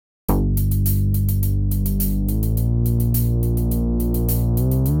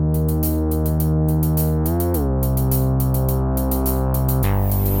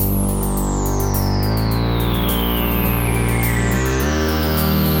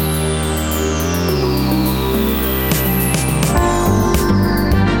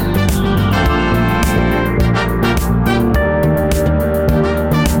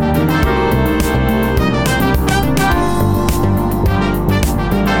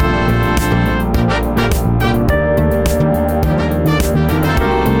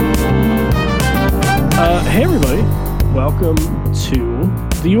welcome to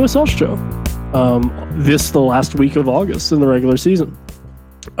the USL show. This is the last week of August in the regular season.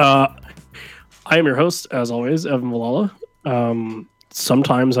 I am your host, as always, Evan Malala.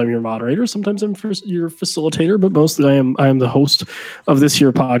 Sometimes I'm your moderator, sometimes I'm your facilitator, but mostly I am the host of this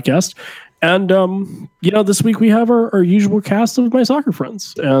here podcast. And this week we have our usual cast of my soccer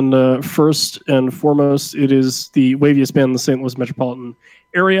friends. And first and foremost, it is the waviest band in the St. Louis metropolitan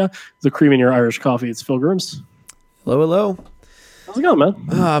area, the Cream in Your Irish Coffee. It's Phil Grims. Hello. How's it going, man?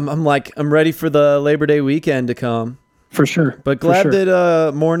 I'm ready for the Labor Day weekend to come. For sure. But glad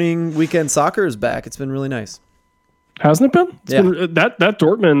that morning weekend soccer is back. It's been really nice. Hasn't it been? It's been that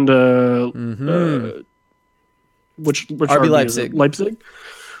Dortmund which RB Leipzig. Leipzig?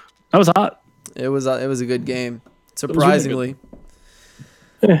 That was hot. It was a good game. Surprisingly.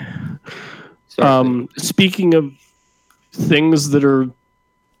 Really speaking of things that are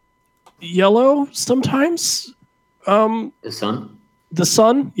yellow sometimes, the sun.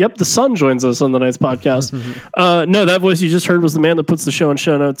 Yep, the sun joins us on the night's podcast. No, that voice you just heard was the man that puts the show in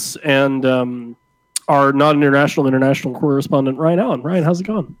show notes, and our not international correspondent, Ryan Allen. Ryan, how's it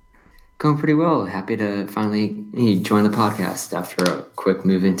going? Going pretty well. Happy to finally join the podcast after a quick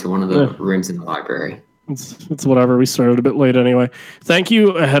move into one of the rooms in the library. It's whatever. We started a bit late anyway. Thank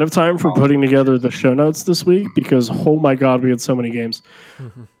you ahead of time for putting together the show notes this week, because oh my god, we had so many games.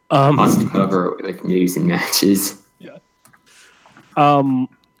 Lots to cover, like news and matches. Yeah.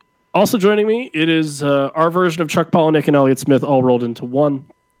 Also joining me, it is our version of Chuck Palahniuk and Elliott Smith all rolled into one.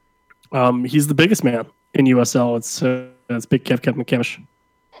 He's the biggest man in USL. It's Big Kevin McCamish.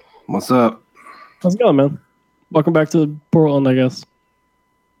 What's up? How's it going, man? Welcome back to Portland, I guess.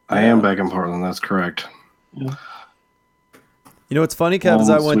 I am back in Portland. That's correct. Yeah. You know what's funny, Kev, is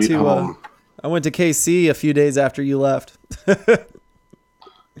I went to KC a few days after you left.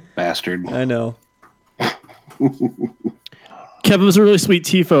 Bastard. I know. Kevin was a really sweet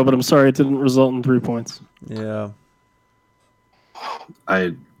tifo, but I'm sorry it didn't result in 3 points. Yeah.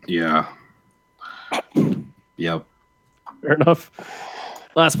 Yep. Fair enough.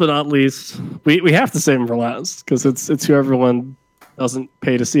 Last but not least, we have to save him for last because it's who everyone doesn't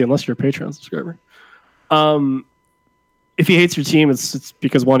pay to see unless you're a Patreon subscriber. If he hates your team, it's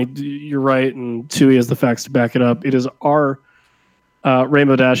because one, you're right, and two, he has the facts to back it up. It is our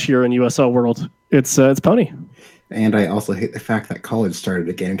Rainbow Dash here in USL world. It's Pony. And I also hate the fact that college started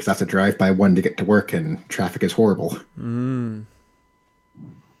again because I have to drive by one to get to work and traffic is horrible. There's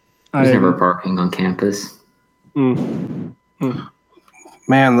never parking on campus. Man,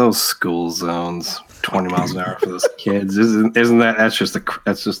 those school zones, 20 miles an hour for those kids, isn't that? That's just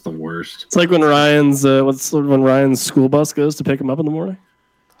the worst. It's like when when Ryan's school bus goes to pick him up in the morning.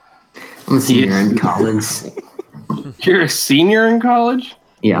 I'm a senior in college. You're a senior in college?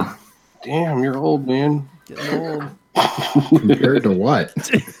 Yeah. Damn, you're old, man. Getting old. Compared to what?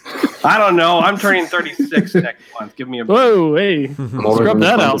 I don't know. I'm turning 36 next month. Give me a. Whoa, hey, scrub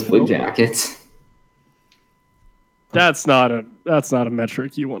that out. Blue jackets. That's not a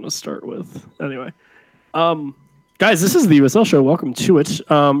metric you want to start with. Anyway, guys, this is the USL show. Welcome to it.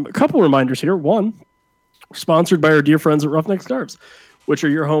 A couple reminders here. One, we're sponsored by our dear friends at Roughneck Scarves, which are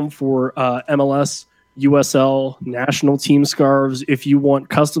your home for MLS, USL, national team scarves. If you want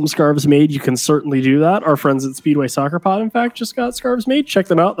custom scarves made, you can certainly do that. Our friends at Speedway Soccer Pod, in fact, just got scarves made. Check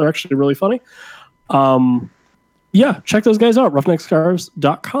them out. They're actually really funny. Check those guys out,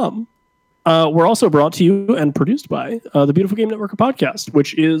 roughneckscarves.com. We're also brought to you and produced by the Beautiful Game Network podcast,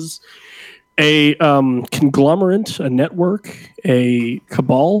 which is a conglomerate, a network, a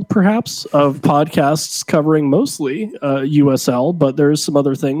cabal, perhaps, of podcasts covering mostly USL, but there's some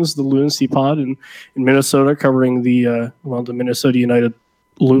other things. The Lunacy Pod in Minnesota covering the Minnesota United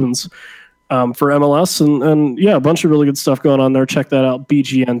Loons for MLS, and a bunch of really good stuff going on there. Check that out,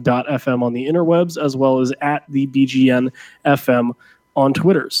 bgn.fm on the interwebs, as well as at the BGN FM on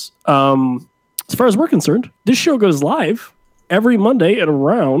Twitters. As far as we're concerned, this show goes live every Monday at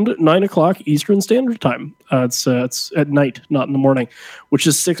around 9 o'clock Eastern Standard Time. It's at night, not in the morning, which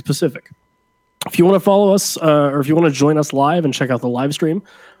is 6 Pacific. If you want to follow us or if you want to join us live and check out the live stream,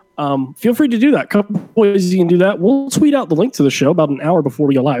 feel free to do that. A couple ways you can do that. We'll tweet out the link to the show about an hour before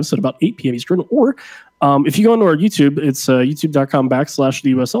we go live, so at about 8 p.m. Eastern. Or if you go into our YouTube, it's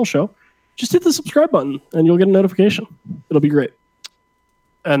youtube.com/the USL show. Just hit the subscribe button and you'll get a notification. It'll be great.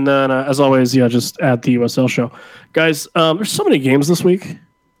 And then, as always, just add the USL show. Guys, there's so many games this week.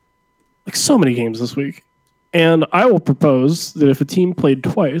 And I will propose that if a team played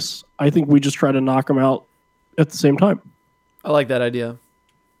twice, I think we just try to knock them out at the same time. I like that idea.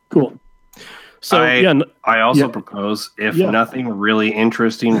 Cool. So I also propose if nothing really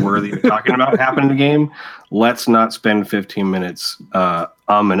interesting worthy of talking about happened in the game, let's not spend 15 minutes and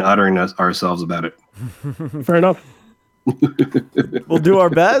uttering ourselves about it. Fair enough. We'll do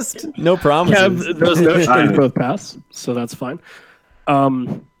our best. No promises. There's no shame both paths, so that's fine.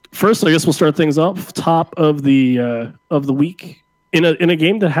 First, I guess we'll start things off. Top of the week in a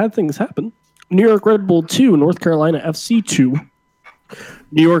game that had things happen. New York Red Bull 2, North Carolina FC 2.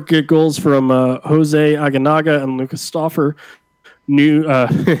 New York get goals from Jose Aganaga and Lucas Stauffer.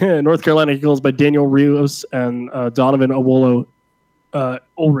 North Carolina get goals by Daniel Rios and Donovan Awolo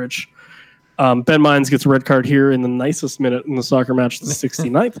Ulrich. Ben Mines gets a red card here in the nicest minute in the soccer match, the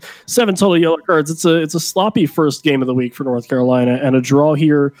 69th. 7 total yellow cards. It's a sloppy first game of the week for North Carolina, and a draw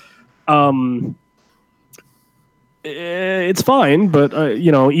here. It's fine, but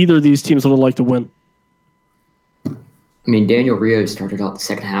either of these teams would like to win. I mean, Daniel Rios started out the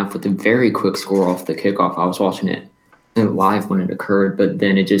second half with a very quick score off the kickoff. I was watching it live when it occurred, but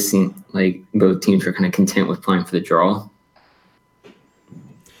then it just seemed like both teams were kind of content with playing for the draw.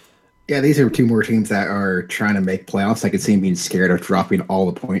 Yeah, these are two more teams that are trying to make playoffs. I could see them being scared of dropping all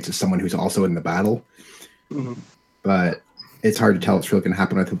the points to someone who's also in the battle. Mm-hmm. But it's hard to tell what's really going to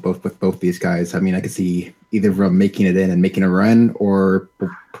happen with both these guys. I mean, I could see either of them making it in and making a run, or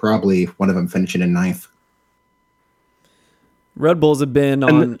probably one of them finishing in ninth. Red Bulls have been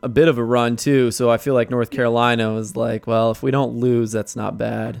on a bit of a run too, so I feel like North Carolina was like, well, if we don't lose, that's not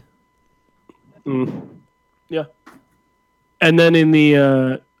bad. Yeah. And then in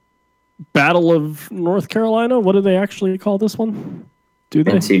the Battle of North Carolina, what do they actually call this one? Do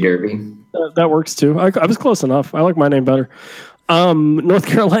they? NC Derby. That works too. I was close enough. I like my name better. North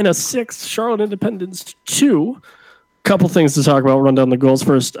Carolina 6, Charlotte Independence 2. Couple things to talk about. Run down the goals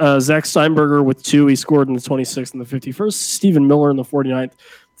first. Zach Steinberger with 2. He scored in the 26th and the 51st. Stephen Miller in the 49th.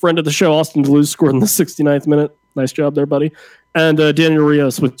 Friend of the show, Austin Deleuze, scored in the 69th minute. Nice job there, buddy. And Daniel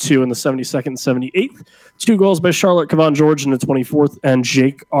Rios with 2 in the 72nd and 78th. 2 goals by Charlotte Kavan George in the 24th and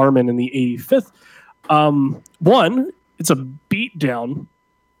Jake Arman in the 85th. One, it's a beatdown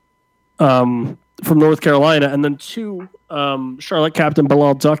from North Carolina. And then 2, Charlotte captain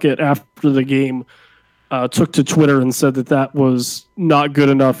Bilal Duckett after the game took to Twitter and said that was not good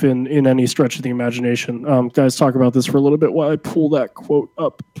enough in any stretch of the imagination. Guys, talk about this for a little bit while I pull that quote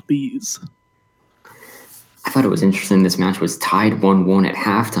up, please. I thought it was interesting. This match was tied 1-1 at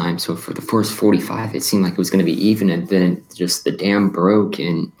halftime. So for the first 45, it seemed like it was going to be even. And then just the dam broke,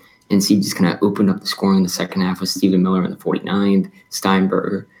 and NC just kind of opened up the scoring in the second half with Stephen Miller in the 49th,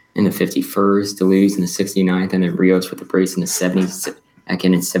 Steinberger in the 51st, Deleuze in the 69th, and then Rios with the brace in the 70th.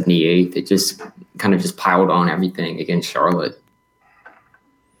 Again, in 78th, it just kind of just piled on everything against Charlotte.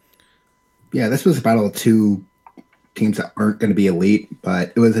 Yeah, this was a battle of two teams that aren't going to be elite,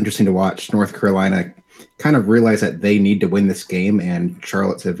 but it was interesting to watch North Carolina kind of realize that they need to win this game, and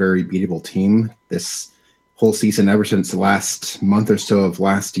Charlotte's a very beatable team. This whole season, ever since the last month or so of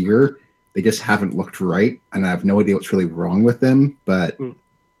last year, they just haven't looked right, and I have no idea what's really wrong with them, but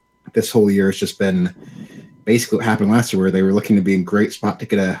this whole year has just been basically what happened last year, where they were looking to be in great spot to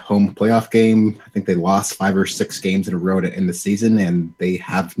get a home playoff game. I think they lost 5 or 6 games in a row to end the season, and they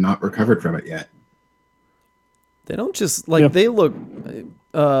have not recovered from it yet. They don't just they look.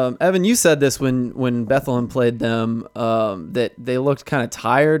 Evan, you said this when Bethlehem played them, that they looked kind of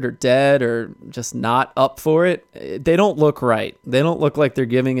tired or dead or just not up for it. They don't look right. They don't look like they're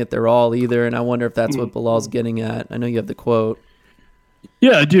giving it their all either. And I wonder if that's what Bilal's getting at. I know you have the quote.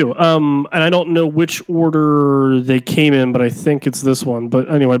 Yeah, I do. And I don't know which order they came in, but I think it's this one.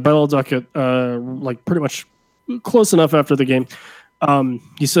 But anyway, Bilal Duckett, pretty much close enough after the game.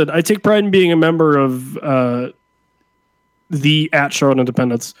 He said, "I take pride in being a member of the Charlotte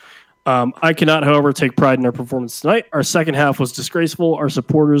Independence. I cannot, however, take pride in our performance tonight. Our second half was disgraceful. Our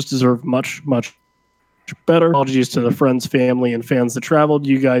supporters deserve much, much better. Apologies to the friends, family, and fans that traveled.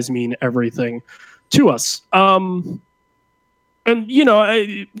 You guys mean everything to us." And,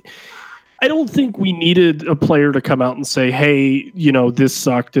 I don't think we needed a player to come out and say, hey, this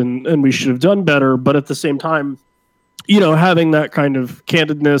sucked and we should have done better. But at the same time, having that kind of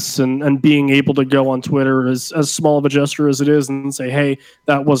candidness and being able to go on Twitter as small of a gesture as it is and say, hey,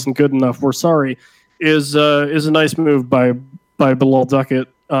 that wasn't good enough, we're sorry, is a nice move by Bilal Duckett.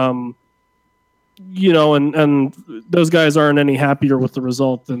 And those guys aren't any happier with the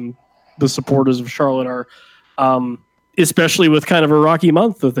result than the supporters of Charlotte are. Especially with kind of a rocky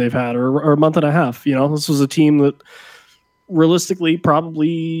month that they've had, or a month and a half. This was a team that realistically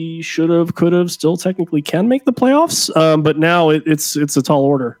probably should have, could have, still technically can make the playoffs. But now it's a tall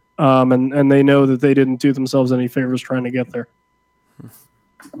order. And they know that they didn't do themselves any favors trying to get there.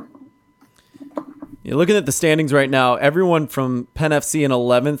 You're looking at the standings right now. Everyone from Penn FC in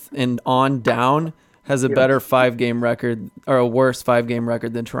 11th and on down has a better 5-game record or a worse 5-game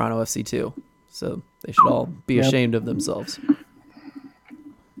record than Toronto FC 2. So they should all be ashamed of themselves.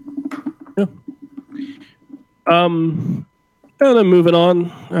 Yeah. And then moving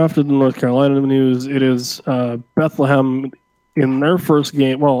on after the North Carolina news, it is Bethlehem in their first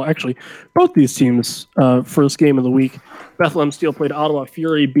game. Well, actually, both these teams' first game of the week. Bethlehem Steel played Ottawa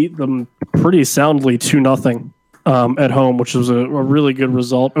Fury, beat them pretty soundly 2-0 at home, which was a really good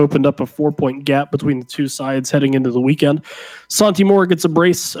result. Opened up a 4-point gap between the two sides heading into the weekend. Santi Moore gets a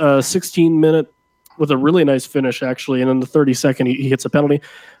brace, 16-minute with a really nice finish, actually. And in the 32nd, he hits a penalty.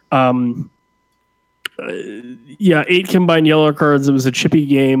 8 combined yellow cards. It was a chippy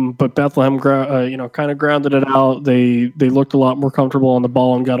game, but Bethlehem, kind of grounded it out. They looked a lot more comfortable on the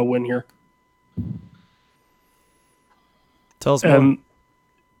ball and got a win here. Tell us more. And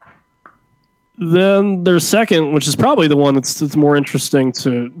then their second, which is probably the one that's more interesting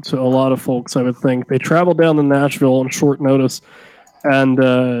to a lot of folks, I would think. They traveled down to Nashville on short notice, and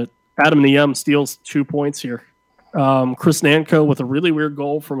Adam Niem steals 2 points here. Chris Nanko with a really weird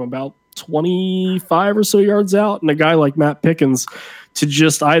goal from about 25 or so yards out, and a guy like Matt Pickens to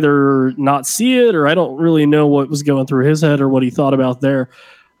just either not see it, or I don't really know what was going through his head or what he thought about there.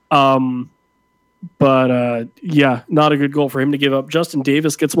 But not a good goal for him to give up. Justin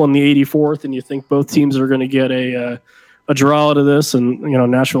Davis gets one the 84th, and you think both teams are going to get a draw out of this, and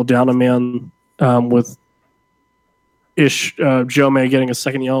Nashville down a man with Joe May getting a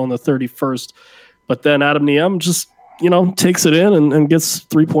second yellow in the 31st. But then Adam Niem just takes it in and gets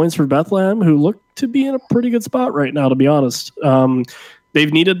 3 points for Bethlehem, who look to be in a pretty good spot right now, to be honest.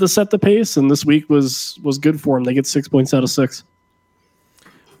 They've needed to set the pace, and this week was good for them. They get 6 points out of 6.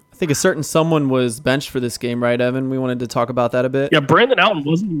 I think a certain someone was benched for this game, right, Evan? We wanted to talk about that a bit. Yeah, Brandon Allen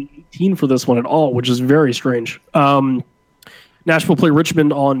wasn't 18 for this one at all, which is very strange. Nashville play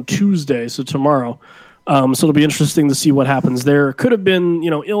Richmond on Tuesday, so tomorrow. So it'll be interesting to see what happens there. Could have been,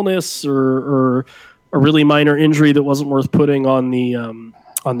 illness or a really minor injury that wasn't worth putting on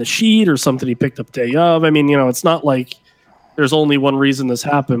the sheet, or something he picked up day of. I mean, it's not like there's only one reason this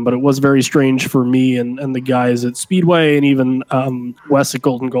happened, but it was very strange for me and the guys at Speedway, and even Wes at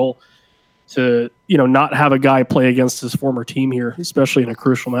Golden Goal, to not have a guy play against his former team here, especially in a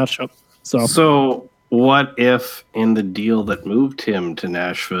crucial matchup. So what if in the deal that moved him to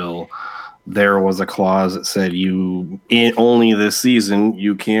Nashville, there was a clause that said only this season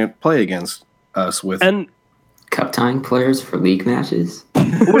you can't play against us with cup tying players for league matches?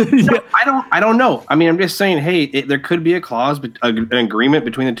 I don't know. I mean, I'm just saying, hey, there could be a clause, an agreement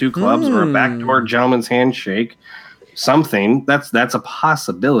between the two clubs, or a backdoor gentleman's handshake, something. That's a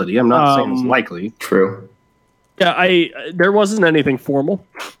possibility. I'm not saying it's likely. True. Yeah, there wasn't anything formal.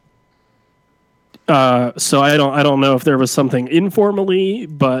 So I don't know if there was something informally,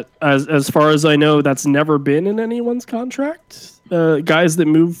 but as far as I know, that's never been in anyone's contract. Guys that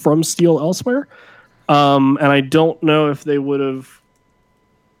move from Steel elsewhere. And I don't know if they would have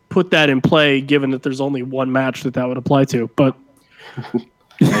put that in play, given that there's only one match that would apply to. But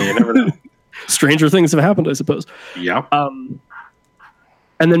you never know. Stranger things have happened, I suppose. Yeah. And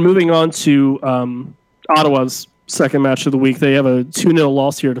then moving on to Ottawa's second match of the week, they have a 2-0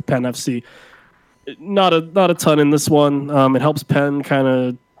 loss here to Penn FC. Not a ton in this one. It helps Penn kind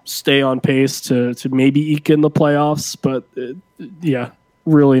of stay on pace to maybe eke in the playoffs, but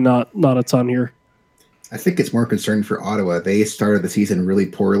really not a ton here. I think it's more concerned for Ottawa. They started the season really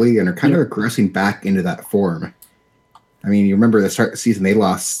poorly and are kind of regressing back into that form. I mean, you remember the start of the season,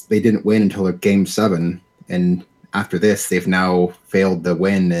 they didn't win until Game 7, and after this, they've now failed to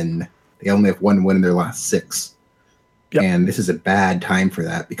win, and they only have one win in their last 6. Yep. And this is a bad time for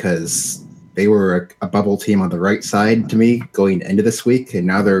that, because they were a bubble team on the right side to me going into this week, and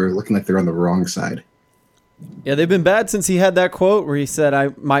now they're looking like they're on the wrong side. Yeah, they've been bad since he had that quote where he said, I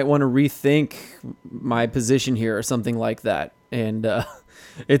might want to rethink my position here or something like that. And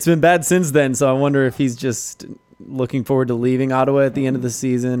it's been bad since then, so I wonder if he's just looking forward to leaving Ottawa at the end of the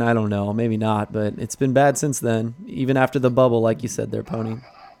season. I don't know, maybe not, but it's been bad since then, even after the bubble, like you said there, Pony.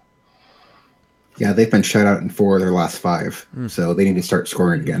 Yeah, they've been shut out in 4 of their last 5, so they need to start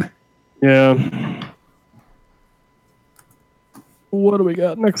scoring again. Yeah. What do we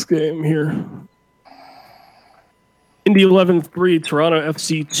got next game here? Indy 11-3, Toronto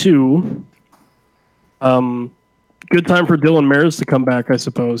FC 2. Good time for Dylan Mares to come back, I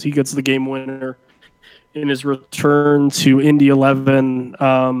suppose. He gets the game winner in his return to Indy 11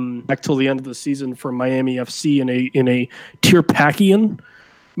 back till the end of the season for Miami FC in a Tierpackian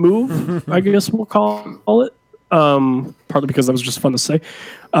move, I guess we'll call it. partly because that was just fun to say.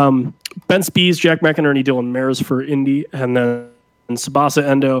 Ben Spees, Jack McInerney, Dylan Mares for Indy, and then Tsubasa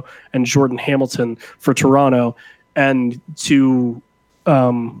Endo and Jordan Hamilton for Toronto. And to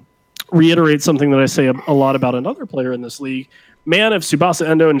reiterate something that I say a lot about another player in this league, man, if Tsubasa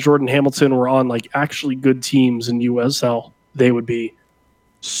Endo and Jordan Hamilton were on like actually good teams in USL, they would be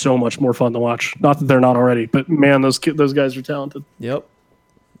so much more fun to watch. Not that they're not already, but man, those guys are talented. Yep,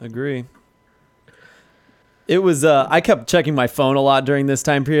 agree. It was. I kept checking my phone a lot during this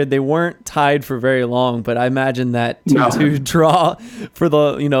time period. They weren't tied for very long, but I imagine that 2-2 draw for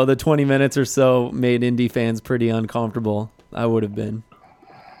the 20 minutes or so made Indy fans pretty uncomfortable. I would have been.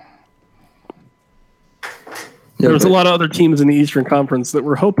 There was a lot of other teams in the Eastern Conference that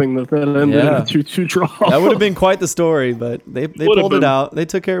were hoping that ended in a 2-2 draw. That would have been quite the story, but they pulled it out. They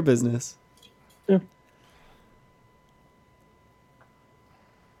took care of business. Yeah.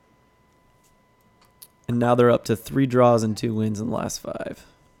 And now they're up to 3 draws and 2 wins in the last 5.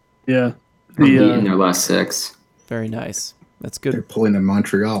 Yeah. In their last 6. Very nice. That's good. They're pulling in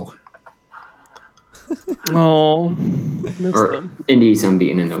Montreal. Oh. Indy's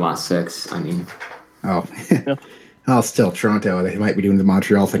unbeaten in their last 6. I mean. Oh. Yeah. Oh, still Toronto. They might be doing the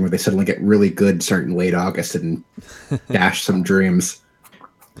Montreal thing where they suddenly get really good starting late August and dash some dreams.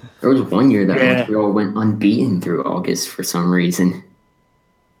 There was one year that Montreal went unbeaten through August for some reason.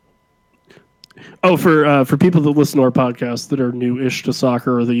 Oh, for people that listen to our podcast that are new-ish to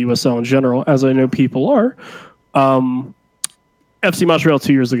soccer or the USL in general, as I know people are, FC Montreal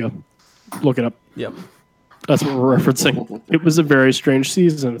 2 years ago. Look it up. Yep. That's what we're referencing. It was a very strange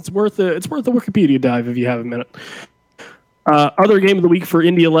season. It's worth a Wikipedia dive if you have a minute. Other game of the week for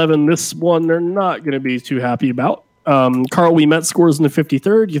Indy 11. This one they're not going to be too happy about. Carl Ouimet scores in the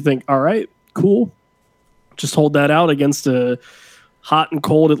 53rd. You think, all right, cool. Just hold that out against a hot and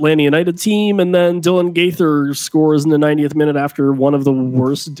cold Atlanta United team. And then Dylan Gaither scores in the 90th minute after one of the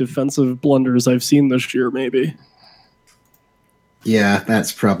worst defensive blunders I've seen this year, maybe. Yeah,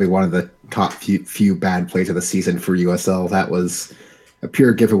 that's probably one of the top few bad plays of the season for USL. That was a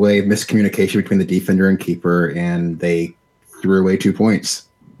pure giveaway, miscommunication between the defender and keeper, and they threw away 2 points.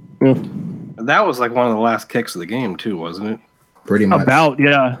 Yeah. That was like one of the last kicks of the game, too, wasn't it? Pretty much.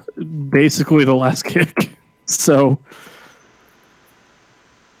 Basically the last kick. So,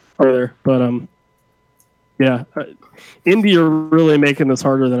 Indy are really making this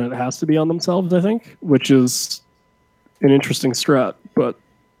harder than it has to be on themselves, I think, which is an interesting strat, but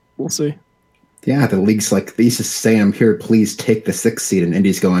we'll see. Yeah, the league's like, they used to say, I'm here, please take the 6th seed, and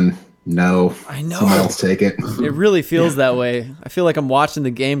Indy's going, no. I know. Someone else take it. It really feels that way. I feel like I'm watching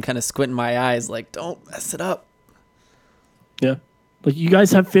the game kind of squinting my eyes, like, don't mess it up. Yeah. Like, you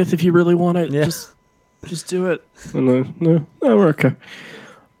guys have 5th if you really want it. Yeah. Just do it. No, we're okay.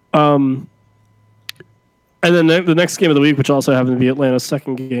 And then the next game of the week, which also happened to be Atlanta's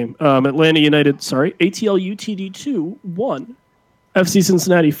second game, ATL UTD 2-1, FC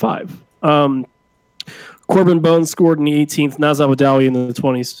Cincinnati 5. Corbin Bones scored in the 18th, Nazar Wadawi in the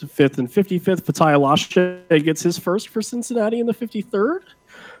 25th and 55th. Fataya Lashe gets his first for Cincinnati in the 53rd.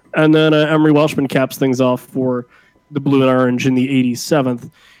 And then Emery Welshman caps things off for the Blue and Orange in the 87th.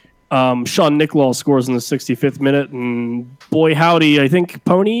 Sean Nicklaw scores in the 65th minute, and boy howdy, I think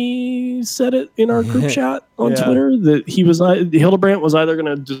Pony said it in our group chat on Twitter that Hildebrandt was either going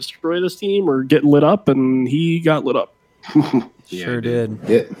to destroy this team or get lit up, and he got lit up. Sure did.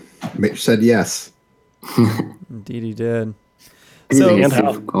 Yeah. Mitch said yes. Indeed he did.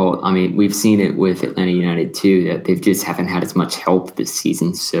 I mean, we've seen it with Atlanta United too, that they just haven't had as much help this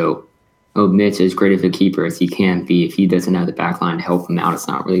season. So, Mitch, as great of a keeper as he can be, if he doesn't have the back line to help him out, it's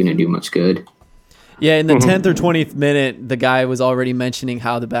not really going to do much good. Yeah, in the 10th or 20th minute, the guy was already mentioning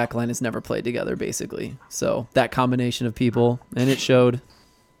how the back line has never played together, basically. So that combination of people, and it showed.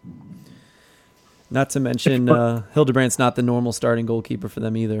 Not to mention, Hildebrandt's not the normal starting goalkeeper for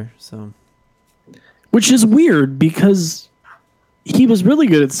them either. So, which is weird because he was really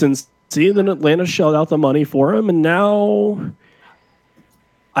good at Cincy, and then Atlanta shelled out the money for him, and now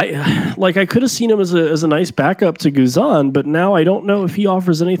I could have seen him as a nice backup to Guzan, but now I don't know if he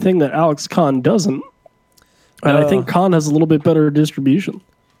offers anything that Alex Kahn doesn't. And I think Kahn has a little bit better distribution.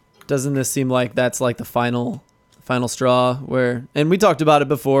 Doesn't this seem like that's like the final straw where, and we talked about it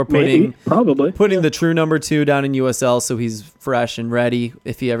before, putting the true number 2 down in USL so he's fresh and ready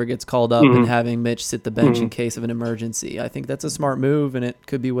if he ever gets called up, and having Mitch sit the bench in case of an emergency. I think that's a smart move, and it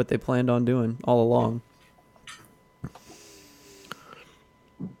could be what they planned on doing all along.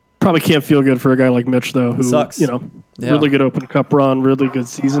 Probably can't feel good for a guy like Mitch, though, who, sucks. really good Open Cup run, really good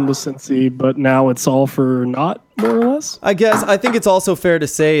season with Cincy, but now it's all for naught more or less. I guess I think it's also fair to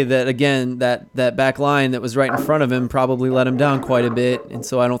say that again that back line that was right in front of him probably let him down quite a bit, and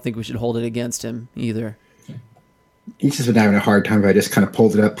so I don't think we should hold it against him either. He's just been having a hard time. I just kind of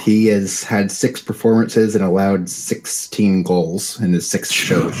pulled it up. He has had 6 performances and allowed 16 goals in his 6th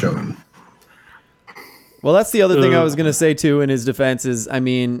showing. Well, that's the other thing I was going to say, too, in his defense is, I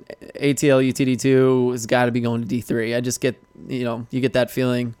mean, ATL UTD2 has got to be going to D3. I just get, you get that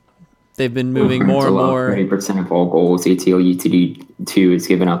feeling. They've been moving more and more. 30% of all goals ATL UTD2 is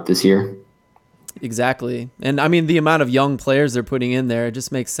given up this year. Exactly. And, I mean, the amount of young players they're putting in there, it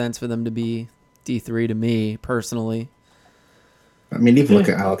just makes sense for them to be D3 to me, personally. I mean, even look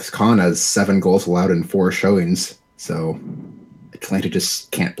at Alex Kahn has 7 goals allowed in 4 showings. So Atlanta just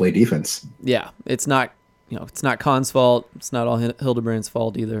can't play defense. Yeah, it's not Kahn's fault. It's not all Hildebrand's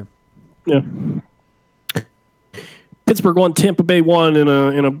fault either. Yeah. Pittsburgh won, Tampa Bay won in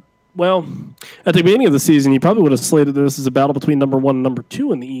a well, at the beginning of the season, you probably would have slated this as a battle between number 1 and number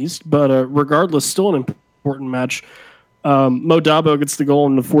 2 in the East, but regardless, still an important match. Mo Dabo gets the goal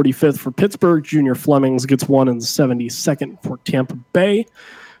in the 45th for Pittsburgh. Junior Flemings gets one in the 72nd for Tampa Bay.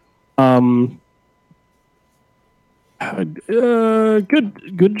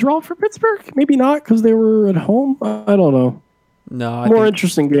 Good draw for Pittsburgh. Maybe not because they were at home. I don't know. No, More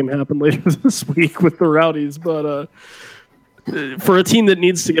interesting game happened later this week with the Rowdies, but for a team that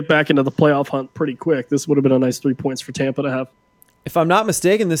needs to get back into the playoff hunt pretty quick, this would have been a nice 3 points for Tampa to have. If I'm not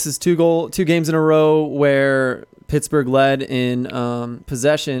mistaken, this is two games in a row where Pittsburgh led in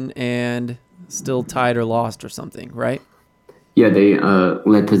possession and still tied or lost or something, right? Yeah, they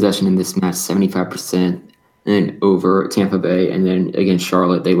led possession in this match 75% and over Tampa Bay, and then against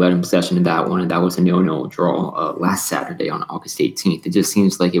Charlotte, they led in possession in that one, and that was a 0-0 draw last Saturday on August 18th. It just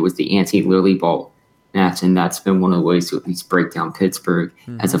seems like it was the anti-Lily Ball match, and that's been one of the ways to at least break down Pittsburgh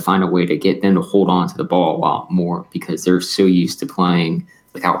as a final way to get them to hold on to the ball a lot more because they're so used to playing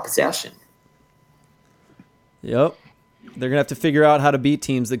without possession. Yep. They're going to have to figure out how to beat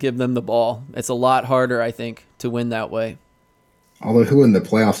teams that give them the ball. It's a lot harder, I think, to win that way. Although who in the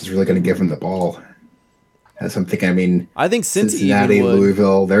playoffs is really going to give them the ball? That's something. I mean, I think Cincinnati, even would.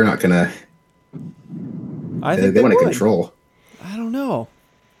 Louisville, they're not going to. They want to control. I don't know.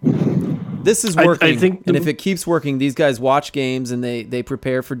 This is working, I think and if it keeps working, these guys watch games and they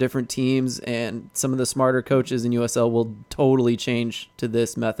prepare for different teams, and some of the smarter coaches in USL will totally change to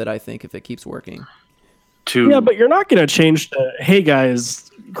this method, I think, if it keeps working. Yeah, but you're not going to change to, hey, guys,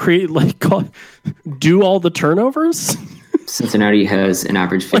 do all the turnovers? Cincinnati has an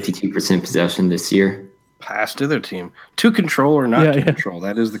average 52% possession this year. Pass to their team. To control or not to control?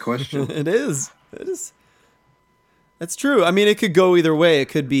 That is the question. It is. That's true. I mean, it could go either way. It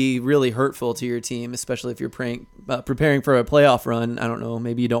could be really hurtful to your team, especially if you're preparing for a playoff run. I don't know.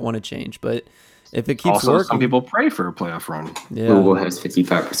 Maybe you don't want to change, but if it keeps working. Some people pray for a playoff run. Yeah. Louisville has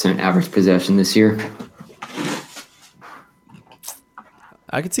 55% average possession this year.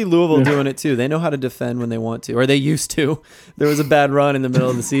 I could see Louisville doing it too. They know how to defend when they want to, or they used to. There was a bad run in the middle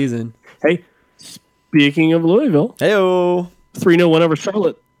of the season. Hey, speaking of Louisville, hey-o. 3-0 win over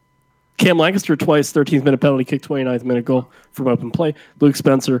Charlotte. Cam Lancaster twice, 13th minute penalty kick, 29th minute goal from open play. Luke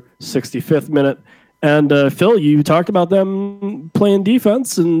Spencer, 65th minute. And Phil, you talked about them playing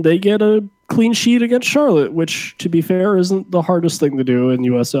defense, and they get a clean sheet against Charlotte, which, to be fair, isn't the hardest thing to do in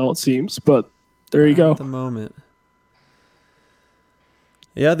USL, it seems. But there you go. At the moment.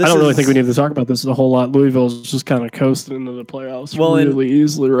 Yeah, I don't really think we need to talk about this a whole lot. Louisville's just kind of coasting into the playoffs really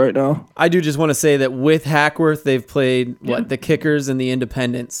easily right now. I do just want to say that with Hackworth, they've played the Kickers and the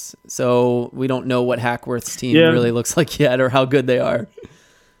Independents. So we don't know what Hackworth's team really looks like yet or how good they are.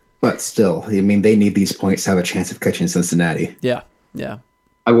 But still, I mean, they need these points to have a chance of catching Cincinnati. Yeah.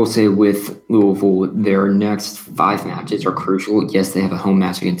 I will say with Louisville, their next 5 matches are crucial. Yes, they have a home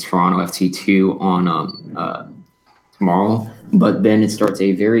match against Toronto FC2 on tomorrow, but then it starts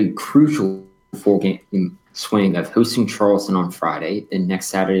a very crucial 4-game swing of hosting Charleston on Friday. Then next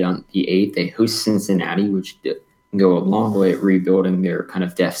Saturday on the 8th, they host Cincinnati, which can go a long way at rebuilding their kind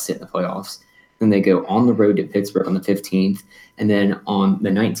of deficit in the playoffs. Then they go on the road to Pittsburgh on the 15th. And then on the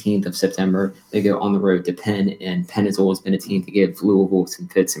 19th of September, they go on the road to Penn, and Penn has always been a team to give Louisville some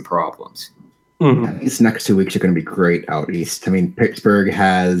fits and problems. Mm-hmm. These next 2 weeks are going to be great out east. I mean, Pittsburgh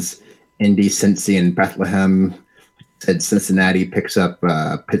has Indy, Cincy, and Bethlehem. Said Cincinnati picks up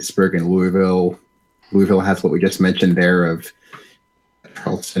Pittsburgh and Louisville. Louisville has what we just mentioned there of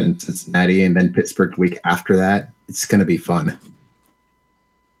Charleston and Cincinnati, and then Pittsburgh the week after that. It's going to be fun.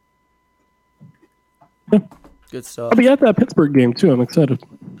 Good stuff. I'll be at that Pittsburgh game too. I'm excited.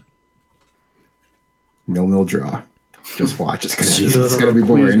 0-0 draw. Just watch. It's gonna be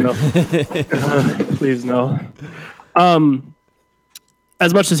boring. Please no.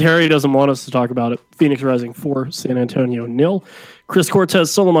 As much as Harry doesn't want us to talk about it, Phoenix Rising 4, San Antonio 0. Chris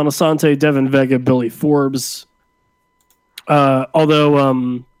Cortez, Solomon Asante, Devin Vega, Billy Forbes.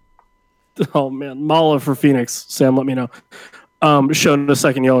 Although, oh man, Mala for Phoenix. Sam, let me know. Showed a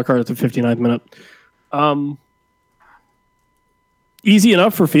second yellow card at the 59th minute. Easy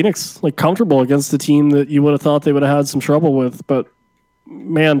enough for Phoenix, like comfortable against the team that you would have thought they would have had some trouble with. But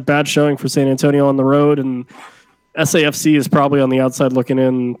man, bad showing for San Antonio on the road, and SAFC is probably on the outside looking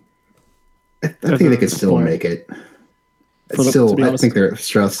in. I think they could still make it. I think they're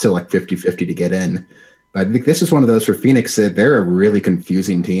still like 50-50 to get in. But I think this is one of those for Phoenix that they're a really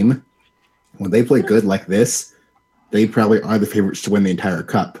confusing team. When they play good like this, they probably are the favorites to win the entire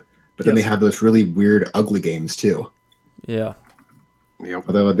cup. But then they have those really weird, ugly games too. Yeah. Yep.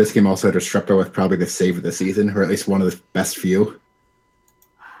 Although this game also had Disruptor with probably the save of the season, or at least one of the best few.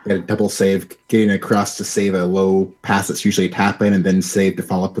 He had a double save, getting across to save a low pass that's usually a tap in, and then save to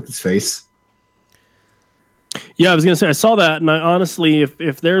follow up with his face. Yeah, I was going to say, I saw that, and I honestly,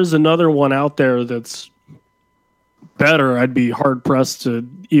 if there's another one out there that's better, I'd be hard-pressed to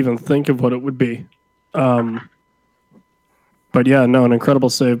even think of what it would be. But yeah, no, an incredible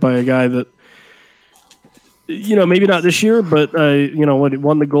save by a guy that, maybe not this year, but,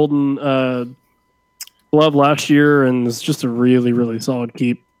 won the Golden Glove last year and is just a really, really solid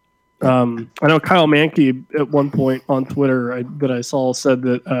keep. I know Kyle Mankey at one point on Twitter that I saw said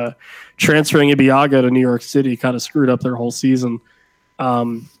that transferring Ibiaga to New York City kind of screwed up their whole season.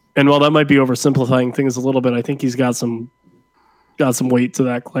 And while that might be oversimplifying things a little bit, I think he's got some weight to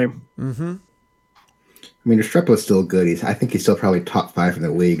that claim. Mm-hmm. I mean, Restrepo is still good. I think he's still probably top 5 in the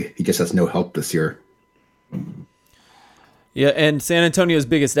league. He just has no help this year. Yeah, and San Antonio's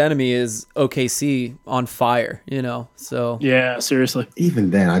biggest enemy is OKC on fire, so. Yeah, seriously.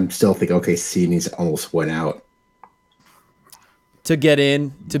 Even then, I still think OKC needs to almost win out. To get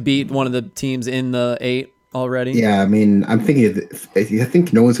in, to beat one of the teams in the 8 already? Yeah, I mean, I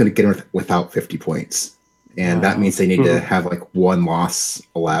think no one's going to get in without 50 points. And that means they need to have like one loss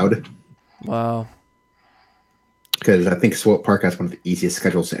allowed. Wow. Because I think Swope Park has one of the easiest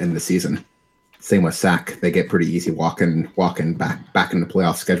schedules to end the season. Same with SAC. They get pretty easy walking back into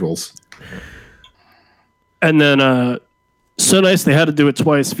playoff schedules. And then, so nice they had to do it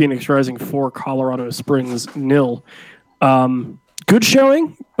twice. Phoenix Rising 4, Colorado Springs 0. Good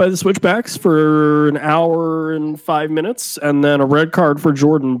showing by the Switchbacks for an hour and 5 minutes, and then a red card for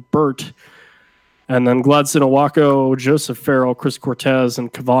Jordan Burt. And then Gladson Owako, Joseph Farrell, Chris Cortez,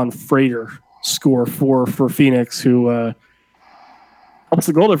 and Kevon Frater score 4 for Phoenix, who helps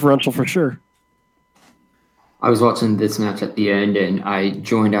the goal differential for sure. I was watching this match at the end, and I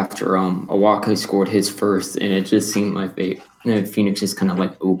joined after Owako scored his first, and it just seemed like Phoenix just kind of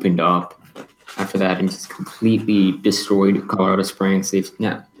like opened up after that and just completely destroyed Colorado Springs. They've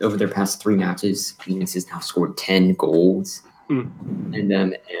now, over their past 3 matches, Phoenix has now scored 10 goals.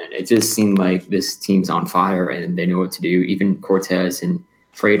 And it just seemed like this team's on fire and they know what to do. Even Cortez and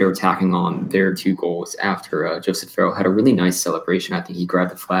Frater tacking on their 2 goals after Joseph Farrell had a really nice celebration. I think he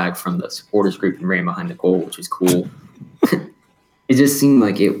grabbed the flag from the supporters group and ran behind the goal, which was cool. It just seemed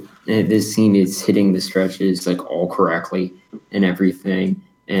like this team is hitting the stretches like all correctly and everything.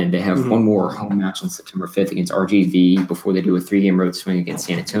 And they have one more home match on September 5th against RGV before they do a 3-game road swing against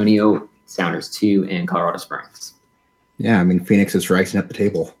San Antonio, Sounders 2, and Colorado Springs. Yeah, I mean, Phoenix is rising up the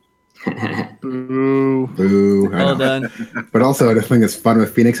table. Boo. Boo. Well done. But also, the thing that's fun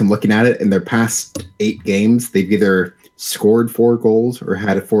with Phoenix, I'm looking at it, in their past 8 games, they've either scored 4 goals or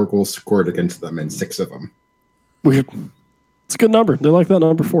had 4 goals scored against them in 6 of them. Weird. It's a good number. They like that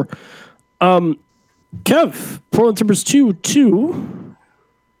number 4. Kev, Portland Timbers 2-2.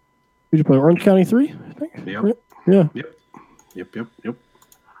 Did you play Orange County 3, I think? Yep. Yeah. Yep.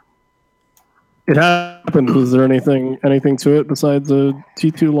 It happened. Was there anything to it besides the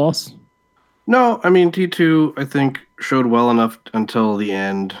T2 loss? No, I mean, T2, I think, showed well enough until the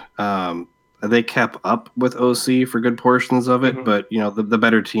end. They kept up with OC for good portions of it, but, the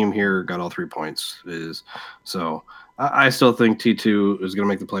better team here got all 3 points. So I still think T2 is going to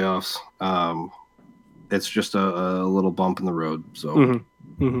make the playoffs. It's just a little bump in the road. So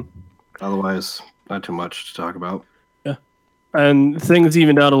otherwise, not too much to talk about. And things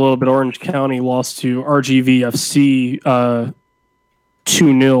evened out a little bit. Orange County lost to RGVFC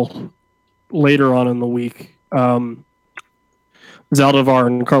 2-0 later on in the week. Zaldivar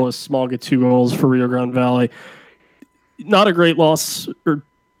and Carlos Small get 2 goals for Rio Grande Valley. Not a great loss.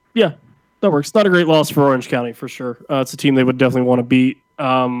 That works. Not a great loss for Orange County, for sure. It's a team they would definitely want to beat.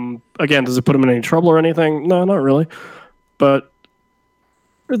 Again, does it put them in any trouble or anything? No, not really. But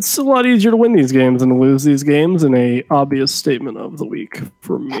it's a lot easier to win these games than to lose these games in a obvious statement of the week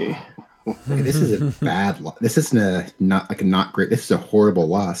for me. This is a bad loss. This isn't not great. This is a horrible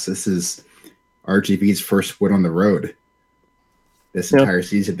loss. This is RGV's first win on the road. This entire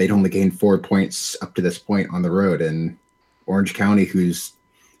season, they'd only gained 4 points up to this point on the road. And Orange County, who's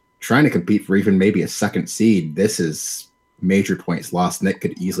trying to compete for even maybe a second seed, this is major points lost, and that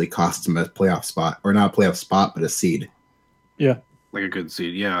could easily cost them a playoff spot, or not a playoff spot, but a seed. Yeah. Like a good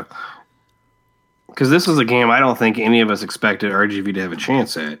seed, yeah. Because this is a game I don't think any of us expected RGV to have a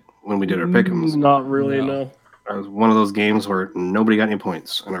chance at when we did our pick'ems. Not really, no. It was one of those games where nobody got any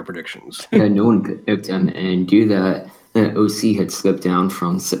points on our predictions. Yeah, no one picked them, and due to that, the OC had slipped down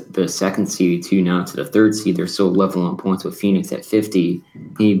from the second seed to now to the third seed. They're still level on points with Phoenix at 50,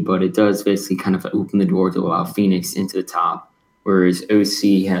 but it does basically kind of open the door to allow Phoenix into the top, whereas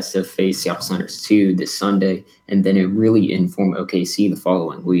OC has to face Seattle Sounders 2 this Sunday, and then it really inform OKC the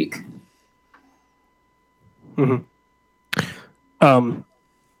following week. Mm-hmm.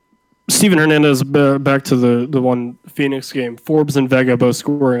 Steven Hernandez, back to the one Phoenix game. Forbes and Vega both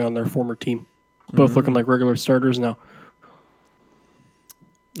scoring on their former team. Both looking like regular starters now.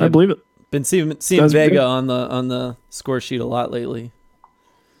 I believe it. Been seeing Vega on the score sheet a lot lately.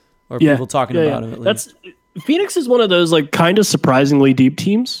 Or people talking about him at least. Phoenix is one of those like kind of surprisingly deep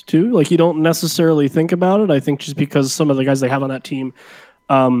teams too. Like you don't necessarily think about it. I think just because some of the guys they have on that team,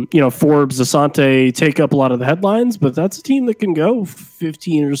 Forbes, Asante take up a lot of the headlines, but that's a team that can go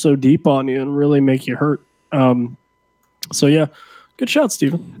 15 or so deep on you and really make you hurt. So yeah. Good shot,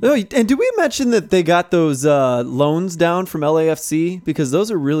 Steven. Oh, and did we mention that they got those loans down from LAFC? Because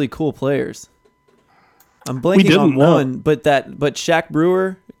those are really cool players. I'm blanking on one, but Shaq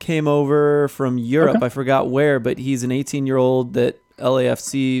Brewer came over from Europe. Okay. I forgot where, but he's an 18-year-old that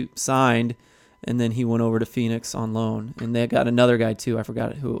LAFC signed, and then he went over to Phoenix on loan. And they got another guy, too. I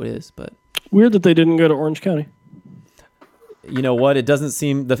forgot who it is. But weird that they didn't go to Orange County. You know what? It doesn't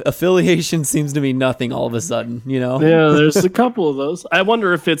seem the affiliation seems to mean nothing all of a sudden. You know. Yeah, there's a couple of those. I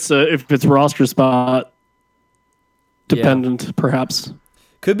wonder if it's roster spot dependent, perhaps.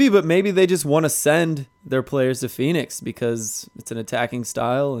 Could be, but maybe they just want to send their players to Phoenix because it's an attacking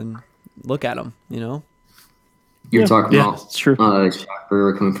style, and look at them. You know. You're talking about it's true. Shaq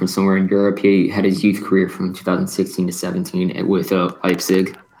Brewer coming from somewhere in Europe. He had his youth career from 2016 to 17 with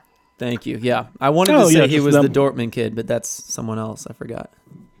Leipzig. Thank you. Yeah. I wanted to say he was the Dortmund kid, but that's someone else. I forgot.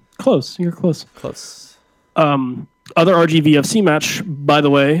 Close. You're close. Close. Other RGVFC match, by the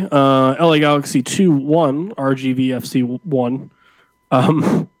way, LA Galaxy 2-1, RGVFC 1.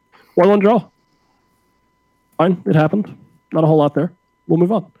 1-1 draw. Fine. It happened. Not a whole lot there. We'll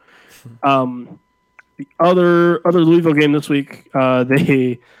move on. The other Louisville game this week,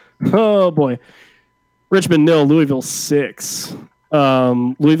 Richmond 0, Louisville 6.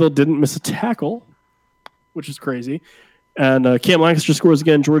 Louisville didn't miss a tackle, which is crazy. And Cam Lancaster scores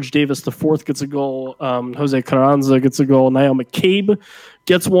again. George Davis, the fourth, gets a goal. Jose Carranza gets a goal. Niall McCabe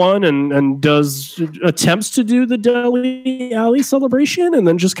gets one and attempts to do the Deli Alley celebration and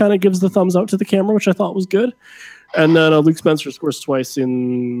then just kind of gives the thumbs up to the camera, which I thought was good. And then Luke Spencer scores twice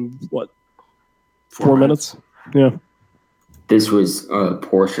in, 4 minutes? Yeah. This was a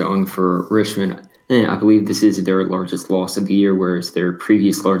poor showing for Richmond. And I believe this is their largest loss of the year, whereas their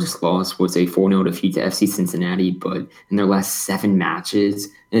previous largest loss was a 4-0 defeat to FC Cincinnati. But in their last 7 matches,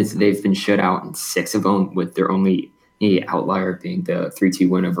 they've been shut out in 6 of them, with their only outlier being the 3-2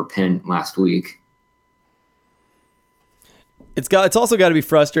 win over Penn last week. It's also got to be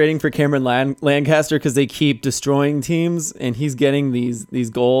frustrating for Cameron Lancaster because they keep destroying teams, and he's getting these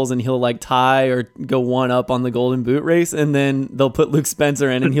goals, and he'll like tie or go one up on the Golden Boot race, and then they'll put Luke Spencer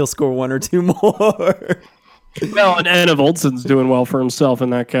in, and he'll score 1 or 2 more. Well, and Enev Olsen's doing well for himself in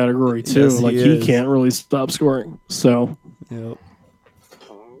that category too. Yes, he can't really stop scoring. So, yep.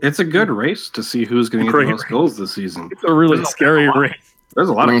 It's a good race to see who's going to get the most goals this season. It's a really scary race. There's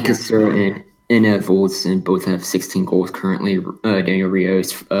a lot of Lancaster and Enev Olsen both have 16 goals currently. Daniel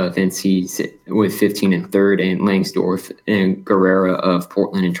Rios, Vinci with 15 and third, and Langsdorff and Guerrera of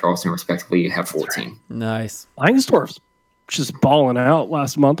Portland and Charleston respectively have 14. Nice. Langsdorff's just balling out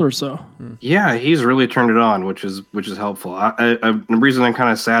last month or so. Yeah, he's really turned it on, which is helpful. The reason I'm kind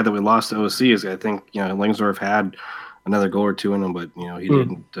of sad that we lost to OC is I think Langsdorff had another goal or two in him, but he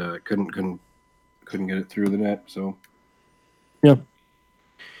didn't couldn't get it through the net. So yeah.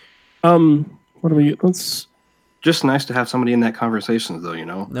 What do we? Let's. Just nice to have somebody in that conversation, though.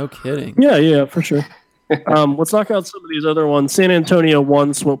 No kidding. Yeah, for sure. Let's knock out some of these other ones. San Antonio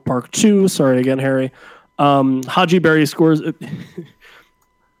 1, Swope Park 2. Sorry again, Harry. Haji Berry scores.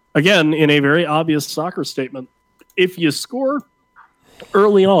 again, in a very obvious soccer statement, if you score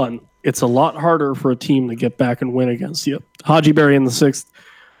early on, it's a lot harder for a team to get back and win against you. Haji Berry in the 6th,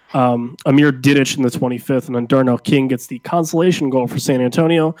 Amir Didic in the 25th, and then Darnell King gets the consolation goal for San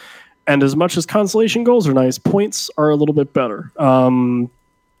Antonio. And as much as consolation goals are nice, points are a little bit better.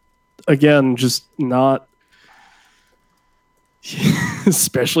 Again, just not,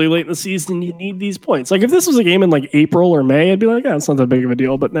 especially late in the season, you need these points. Like if this was a game in like April or May, I'd be like, yeah, it's not that big of a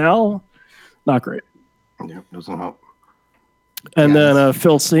deal. But now, not great. Yeah, doesn't help. And then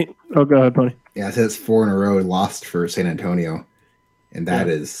Phil St. Oh, go ahead, Pony. Yeah, it says 4 in a row lost for San Antonio. And that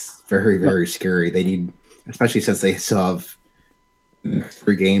is very, very scary. They need, especially since they still have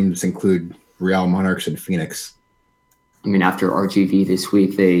 3 games, include Real Monarchs and Phoenix. I mean, after RGV this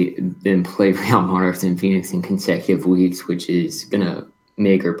week, they then play Real Monarchs and Phoenix in consecutive weeks, which is going to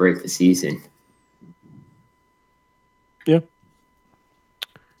make or break the season. Yeah.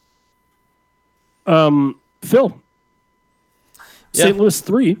 Phil. St. Louis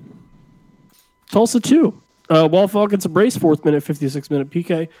 3. Tulsa 2. Wallfall gets a brace, 4th minute, 56-minute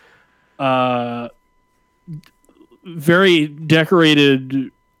PK. Very decorated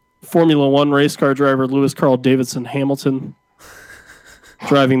Formula One race car driver Lewis Carl Davidson Hamilton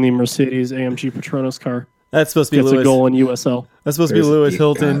driving the Mercedes AMG Petronas car. That's supposed to be Lewis. Gets a goal in USL. That's supposed to be Lewis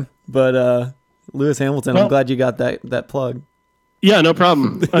Hilton, but Lewis Hamilton. I'm glad you got that plug. Yeah, no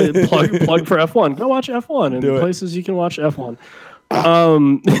problem. Plug for F1. Go watch F1 in places you can watch F1.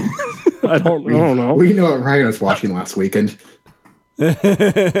 I don't know. We know what Ryan was watching last weekend.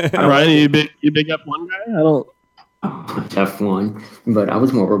 Ryan, you big F1 guy? I don't. F1, but I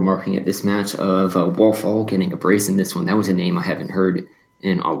was more remarking at this match of Wallfall getting a brace in this one. That was a name I haven't heard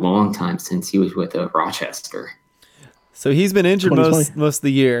in a long time since he was with Rochester. So he's been injured most of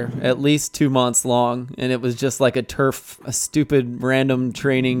the year, at least 2 months long, and it was just like a stupid random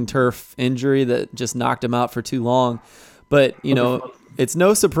training turf injury that just knocked him out for too long. But, it's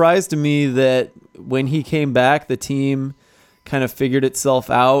no surprise to me that when he came back, the team kind of figured itself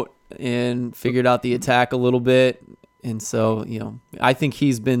out and figured out the attack a little bit. And so, I think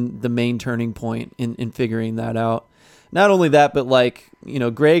he's been the main turning point in figuring that out. Not only that, but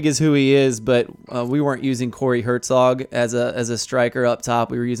Greg is who he is, but we weren't using Corey Herzog as a striker up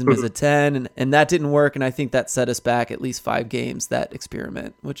top. We were using him as a 10, and that didn't work. And I think that set us back at least 5 games, that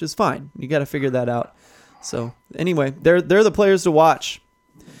experiment, which is fine. You got to figure that out. So anyway, they're the players to watch.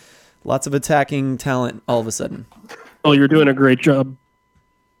 Lots of attacking talent all of a sudden. Oh, you're doing a great job.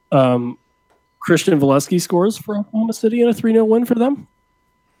 Christian Valesky scores for Oklahoma City in a 3-0 win for them.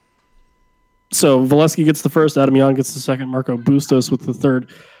 So Valesky gets the first, Adam Young gets the second, Marco Bustos with the third.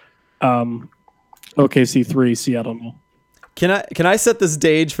 OKC 3, Seattle 0. Can I set the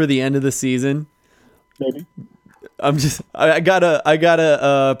stage for the end of the season? Maybe. I gotta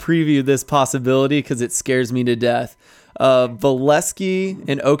preview this possibility because it scares me to death. Valesky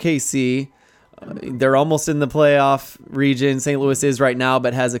and OKC, they're almost in the playoff region. St. Louis is right now,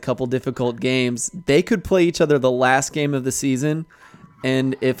 but has a couple difficult games. They could play each other the last game of the season,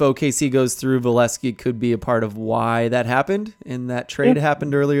 and if OKC goes through, Valesky could be a part of why that happened, and that trade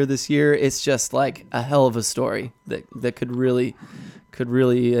happened earlier this year. It's just like a hell of a story that could really.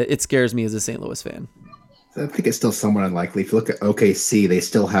 It scares me as a St. Louis fan. I think it's still somewhat unlikely. If you look at OKC, they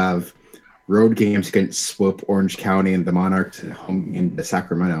still have road games against Swope, Orange County, and the Monarchs at home in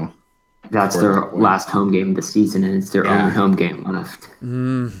Sacramento. That's their last home game of the season, and it's their only home game left.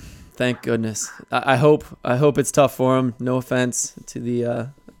 Thank goodness. I hope it's tough for them. No offense to the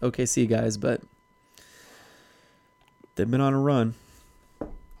OKC guys, but they've been on a run.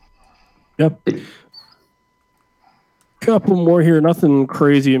 Yep. Couple more here, nothing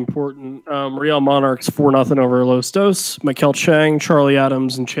crazy important. Real Monarchs 4-0 over Los Dos. Mikel Chang, Charlie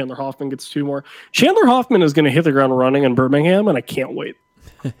Adams, and Chandler Hoffman gets 2 more. Chandler Hoffman is going to hit the ground running in Birmingham, and I can't wait.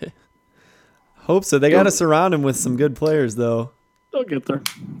 Hope so. They got to surround him with some good players, though. They'll get there.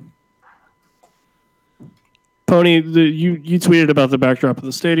 Pony, you tweeted about the backdrop of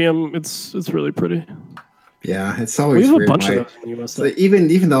the stadium. It's really pretty. Yeah, it's always we have weird. A bunch of those in the US. So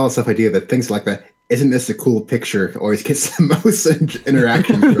even though all the stuff I do, that things like that, isn't this a cool picture? Always gets the most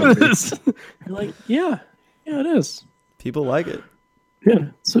interaction from it. You're like, yeah, it is. People like it. Yeah,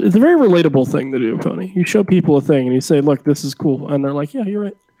 so it's a very relatable thing to do, Pony. You show people a thing and you say, look, this is cool. And they're like, yeah, you're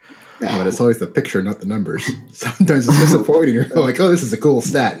right. Yeah, but it's always the picture, not the numbers. Sometimes it's disappointing. You're like, oh, this is a cool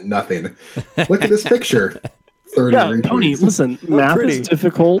stat. Nothing. Look at this picture. 30 yeah, Tony, listen, math is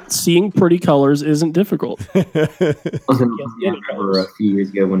difficult. Seeing pretty colors isn't difficult. I remember a few years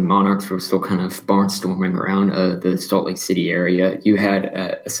ago when Monarchs were still kind of barnstorming around the Salt Lake City area. You had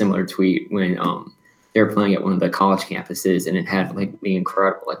a similar tweet when they were playing at one of the college campuses, and it had like the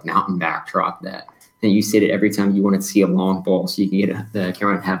incredible like mountain backdrop that you sit it every time you want to see a long ball, so you can get the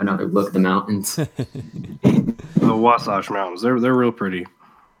camera and have another look at the mountains. The Wasatch Mountains, they're real pretty.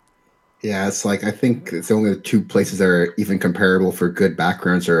 Yeah, it's like I think it's only the two places that are even comparable for good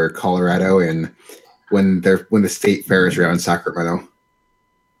backgrounds are Colorado and when the state fair is around Sacramento.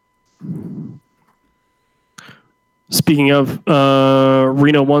 Speaking of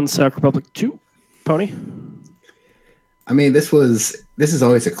Reno 1, Sac Republic 2, Pony. I mean, this is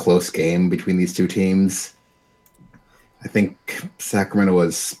always a close game between these two teams. I think Sacramento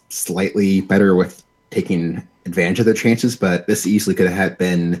was slightly better with taking advantage of their chances, but this easily could have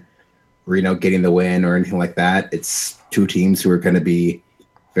been Reno getting the win or anything like that. It's two teams who are going to be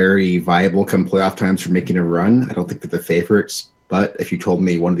very viable come playoff times for making a run. I don't think they're the favorites, but if you told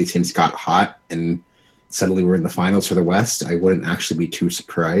me one of these teams got hot and suddenly we're in the finals for the West, I wouldn't actually be too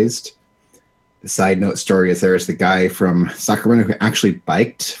surprised. The side note story is there's the guy from Sacramento who actually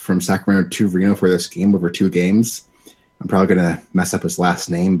biked from Sacramento to Reno for this game over 2 games. I'm probably going to mess up his last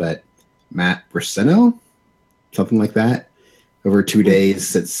name, but Matt Bracino, something like that. Over 2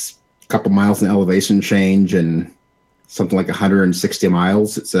 days, it's a couple miles in elevation change and something like 160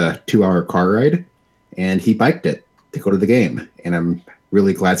 miles. It's a 2-hour car ride, and he biked it to go to the game. And I'm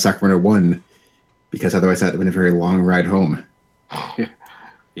really glad Sacramento won because otherwise that would have been a very long ride home.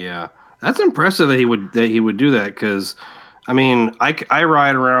 Yeah. That's impressive that he would do that because, I mean, I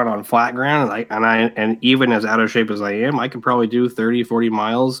ride around on flat ground and even as out of shape as I am, I can probably do 30, 40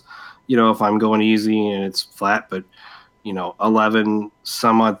 miles, if I'm going easy and it's flat. But 11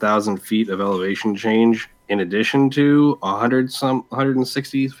 some odd thousand feet of elevation change in addition to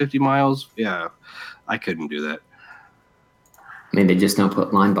 160, 50 miles. Yeah, I couldn't do that. I mean, they just don't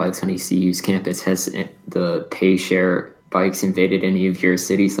put line bikes on ECU's campus. Has the pay share bikes invaded any of your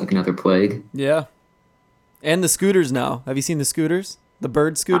cities like another plague? Yeah. And the scooters now. Have you seen the scooters? The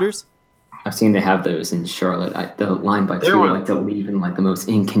bird scooters? I've seen they have those in Charlotte. The line bikes like to leave in like the most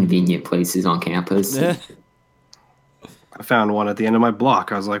inconvenient places on campus. Yeah. I found one at the end of my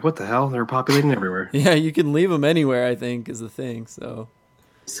block. I was like, what the hell? They're populating everywhere. Yeah, you can leave them anywhere, I think, is the thing. So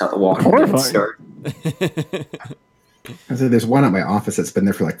Just how the walking dead start. I said there's one at my office that's been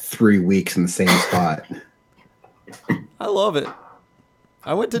there for like 3 weeks in the same spot. I love it.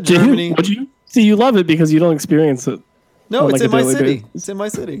 I went to Germany. Would you? See, you love it because you don't experience it. No, it's like in my daily city. basis. It's in my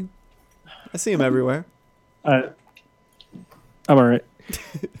city. I see them everywhere. I'm all right.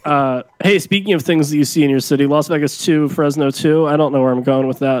 Hey, speaking of things that you see in your city, Las Vegas 2, Fresno 2. I don't know where I'm going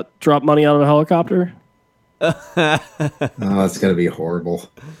with that. Drop money out of a helicopter? Oh, that's going to be horrible.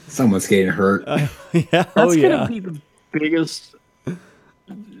 Someone's getting hurt. Yeah. That's going to be the biggest.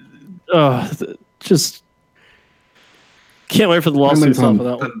 Just can't wait for the lawsuits off of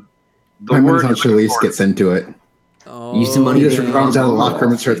that one. The My word man's on Charlize gets into it. Oh, Use some money. He just runs out of the locker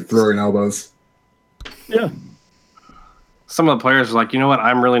room and starts throwing elbows. Yeah. Some of the players are like, you know what?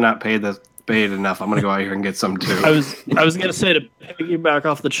 I'm really not paid enough. I'm going to go out here and get some too. I was going to say, to piggyback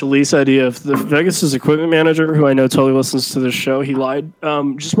off the Charlize idea, if the Vegas' equipment manager, who I know totally listens to this show, he lied,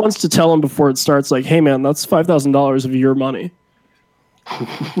 just wants to tell him before it starts, like, hey, man, that's $5,000 of your money.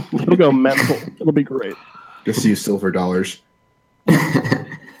 It'll go mental. It'll be great. Just use silver dollars.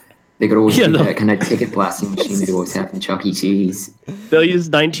 They could always do that kind of ticket blasting machine they always have in Chuck E. Cheese. They'll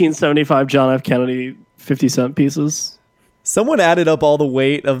use 1975 John F. Kennedy 50-cent pieces. Someone added up all the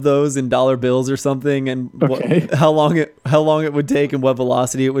weight of those in dollar bills or something, and how long it would take and what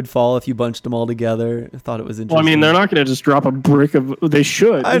velocity it would fall if you bunched them all together. I thought it was interesting. Well, I mean, they're not going to just drop a brick of. They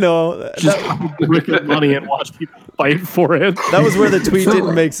should. I know. Just drop a brick of money and watch people fight for it. That was where the tweet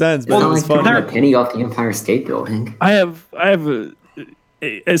didn't make sense, but it was like funny. a penny off the Empire State Building. I have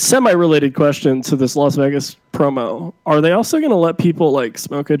a semi-related question to this Las Vegas promo. Are they also going to let people like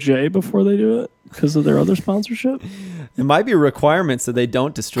smoke a J before they do it because of their other sponsorship? It might be a requirement so they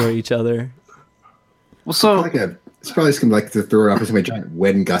don't destroy each other. Well, so it's probably just going to be like to throw it up as a giant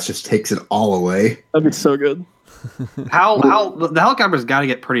wind gust just takes it all away. That'd be so good. how the helicopter's got to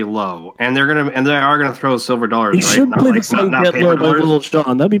get pretty low, and they are gonna throw silver dollars. You should play the song "Get Low" by Little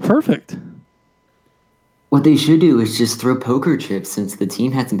John. That'd be perfect. What they should do is just throw poker chips since the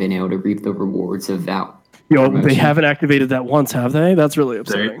team hasn't been able to reap the rewards of that. They haven't activated that once, have they? That's really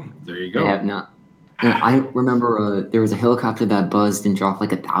upsetting. There you go. They have not. I remember there was a helicopter that buzzed and dropped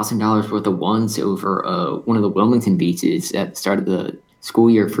like $1,000 worth of ones over one of the Wilmington beaches at the start of the school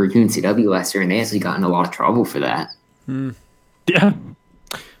year for UNCW last year, and they actually got in a lot of trouble for that. Yeah.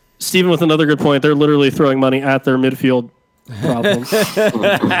 Steven with another good point. They're literally throwing money at their midfield problem.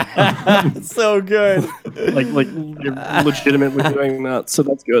 So good. like they're legitimately doing that, so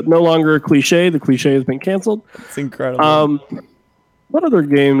that's good. No longer a cliche. The cliche has been canceled. It's incredible. What other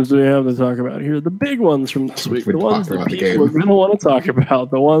games do we have to talk about here? The big ones from this week. The ones that people are going to want to talk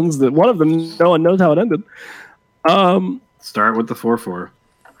about. The ones that one of them no one knows how it ended. Start with the 4-4.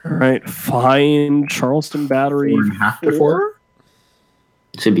 All right, fine. Charleston Battery 4.5 to 4.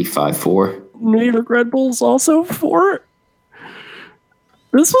 It should be 5-4. New York Red Bulls also 4.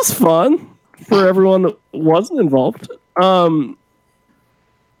 This was fun for everyone that wasn't involved.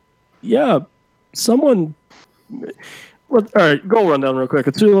 Yeah, someone. All right, goal rundown real quick.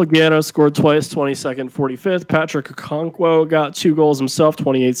 Atsulo Guerra scored twice, 22nd, 45th. Patrick Okonkwo got 2 goals himself,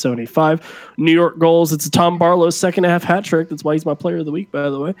 28-75. New York goals. It's a Tom Barlow second half hat trick. That's why he's my player of the week, by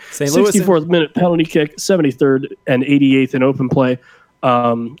the way. St. Louis 64th minute penalty kick, 73rd and 88th in open play.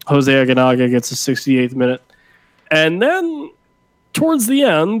 Jose Aganaga gets a 68th minute. And then towards the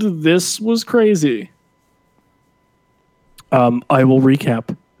end, this was crazy. I will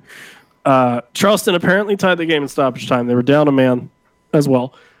recap. Charleston apparently tied the game in stoppage time. They were down a man as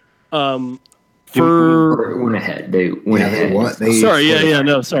well. Went ahead. They went ahead.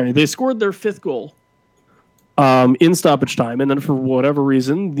 They scored their 5th goal in stoppage time, and then for whatever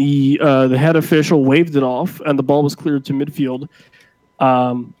reason, the head official waved it off, and the ball was cleared to midfield,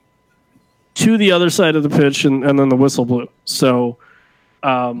 to the other side of the pitch, and then the whistle blew. So,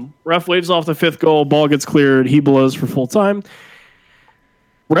 ref waves off the 5th goal, ball gets cleared, he blows for full time.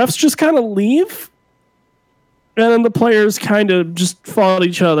 Refs just kind of leave, and then the players kind of just fought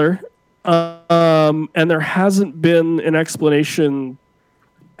each other. And there hasn't been an explanation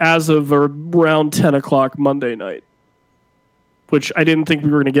as of around 10 o'clock Monday night, which I didn't think we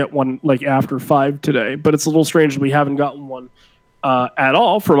were going to get one like after 5 today. But it's a little strange that we haven't gotten one at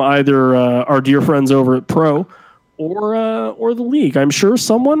all from either our dear friends over at Pro or the league. I'm sure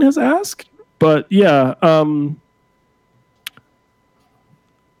someone has asked, but yeah.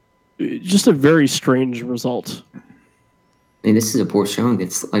 Just a very strange result. I mean, this is a poor showing.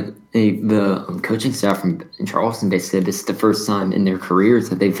 It's like the coaching staff from Charleston, they said this is the first time in their careers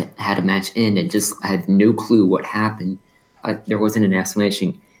that they've had a match end and just had no clue what happened. There wasn't an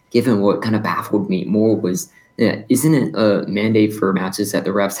explanation. Given what kind of baffled me more was, isn't it a mandate for matches that the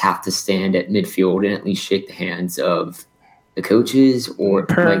refs have to stand at midfield and at least shake the hands of the coaches? Or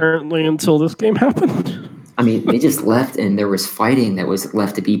apparently until this game happened. I mean, they just left, and there was fighting that was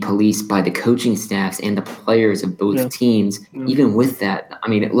left to be policed by the coaching staffs and the players of both teams. Yeah. Even with that, I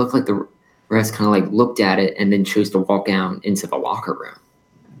mean, it looked like the refs kind of like looked at it and then chose to walk down into the locker room.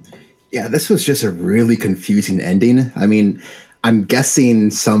 Yeah, this was just a really confusing ending. I mean, I'm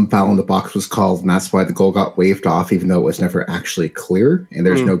guessing some foul in the box was called, and that's why the goal got waved off, even though it was never actually clear, and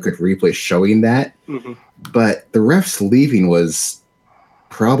there's no good replay showing that. Mm-hmm. But the refs leaving was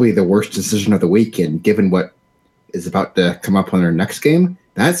probably the worst decision of the weekend, given what is about to come up on our next game.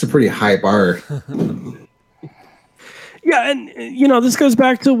 That's a pretty high bar. Yeah, and this goes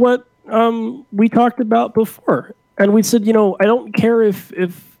back to what we talked about before, and we said, I don't care if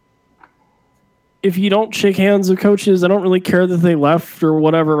you don't shake hands with coaches. I don't really care that they left or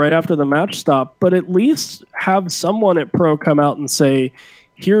whatever right after the match stopped, but at least have someone at Pro come out and say,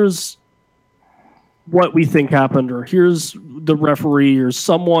 here's what we think happened, or here's the referee or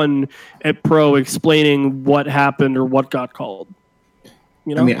someone at Pro explaining what happened or what got called.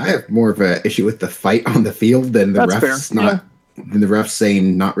 I mean, I have more of an issue with the fight on the field than the refs than the refs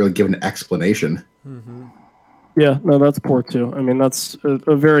saying not really giving an explanation. Mm-hmm. Yeah, no, that's poor too. I mean, that's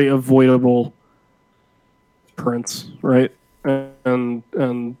a very avoidable occurrence, right? And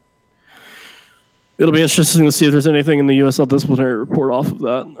it'll be interesting to see if there's anything in the USL disciplinary report off of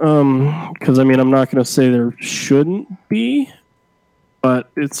that. Because I mean, I'm not going to say there shouldn't be, but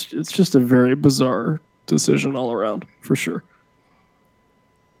it's just a very bizarre decision all around for sure.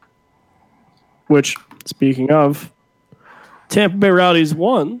 Which, speaking of, Tampa Bay Rowdies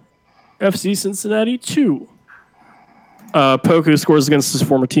 1, FC Cincinnati 2. Poku scores against his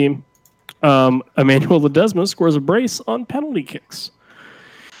former team. Emmanuel Ledesma scores a brace on penalty kicks.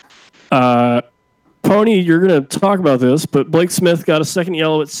 Pony, you're going to talk about this, but Blake Smith got a second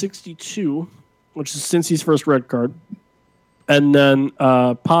yellow at 62, which is Cincy's first red card. And then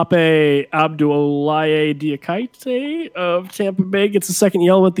Pape Abdoulaye Diakite of Tampa Bay gets a second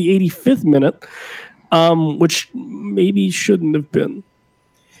yellow at the 85th minute, which maybe shouldn't have been.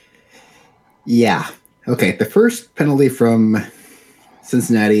 Yeah. Okay, the first penalty from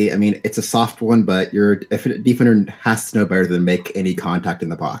Cincinnati, I mean, it's a soft one, but your defender has to know better than make any contact in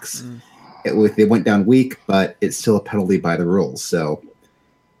the box. They went down weak, but it's still a penalty by the rules. So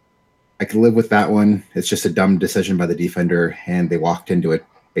I could live with that one. It's just a dumb decision by the defender, and they walked into it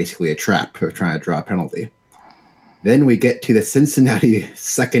basically a trap of trying to draw a penalty. Then we get to the Cincinnati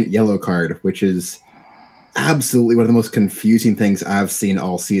second yellow card, which is absolutely one of the most confusing things I've seen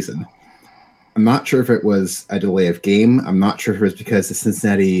all season. I'm not sure if it was a delay of game. I'm not sure if it was because the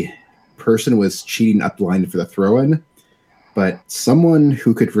Cincinnati person was cheating up the line for the throw-in. But someone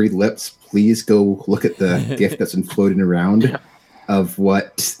who could read lips, please go look at the GIF that's been floating around of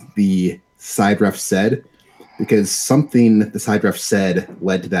what the side ref said, because something the side ref said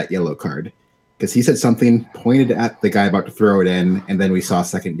led to that yellow card. Because he said something, pointed at the guy about to throw it in, and then we saw a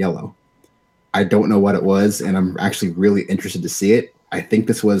second yellow. I don't know what it was, and I'm actually really interested to see it. I think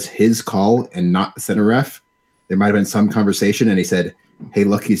this was his call and not the center ref. There might have been some conversation, and he said, hey,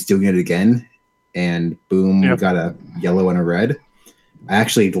 look, he's doing it again. And boom, we got a yellow and a red. I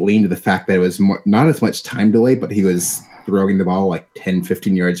actually leaned to the fact that it was not as much time delay, but he was throwing the ball like 10,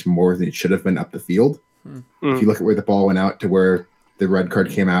 15 yards more than it should have been up the field. If you look at where the ball went out to where the red card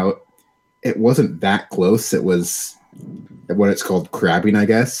came out, it wasn't that close. It was what it's called crabbing, I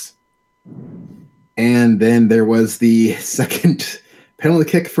guess. And then there was the second penalty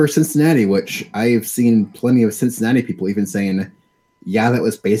kick for Cincinnati, which I've seen plenty of Cincinnati people even saying, yeah, that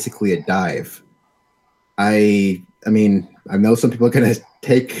was basically a dive. I mean, I know some people are going to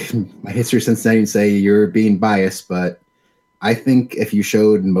take my history of Cincinnati and say you're being biased, but I think if you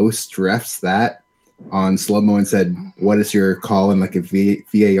showed most refs that on slow-mo and said, what is your call in like a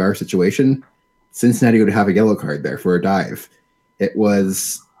VAR situation, Cincinnati would have a yellow card there for a dive. It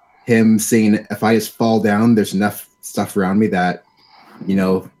was him saying, if I just fall down, there's enough stuff around me that, you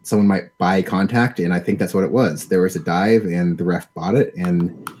know, someone might buy contact, and I think that's what it was. There was a dive, and the ref bought it,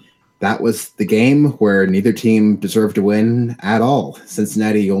 and that was the game where neither team deserved to win at all.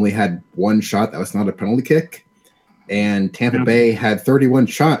 Cincinnati only had one shot that was not a penalty kick, and Tampa Bay had 31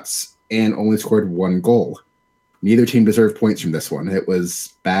 shots and only scored one goal. Neither team deserved points from this one. It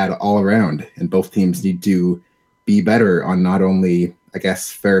was bad all around, and both teams need to be better on not only, I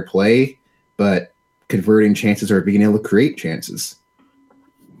guess, fair play, but converting chances or being able to create chances.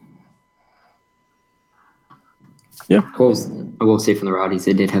 Yeah. I will say from the Rowdies,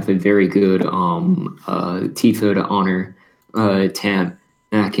 they did have a very good tifo to honor Tam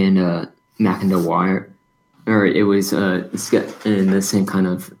McIntyre. Or it was in the same kind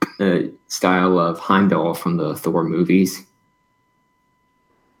of style of Heimdall from the Thor movies.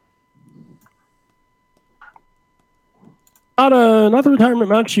 Not the retirement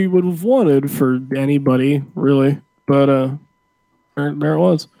match you would have wanted for anybody, really. But there it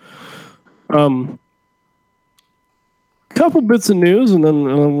was. Couple bits of news, and then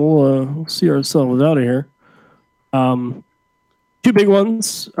we'll see ourselves out of here. Two big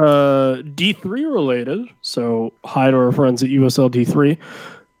ones, D3 related. So hi to our friends at USL D3.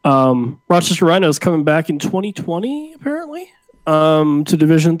 Rochester Rhinos coming back in 2020, apparently, to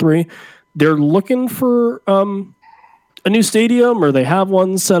Division 3. They're looking for a new stadium, or they have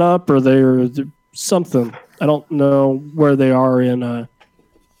one set up, or they're something. I don't know where they are in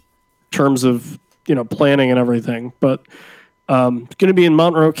terms of planning and everything, but going to be in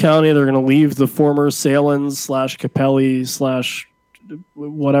Monroe County. They're going to leave the former Salins / Capelli /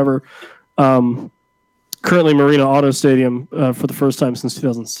 whatever, currently Marina Auto Stadium for the first time since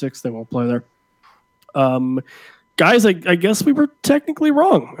 2006. They won't play there. Guys, I guess we were technically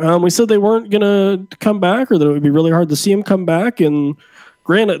wrong. We said they weren't going to come back, or that it would be really hard to see them come back. And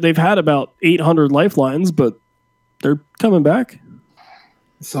granted, they've had about 800 lifelines, but they're coming back.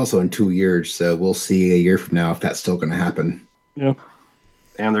 It's also in 2 years, so we'll see a year from now if that's still going to happen. Yeah.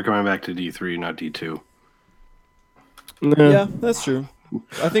 And they're coming back to D3, not D2. Yeah, that's true.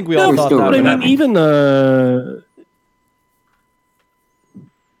 I think we all thought that. But I mean,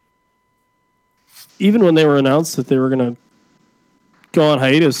 even when they were announced that they were going to go on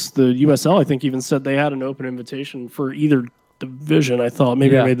hiatus, the USL, I think, even said they had an open invitation for either division. I thought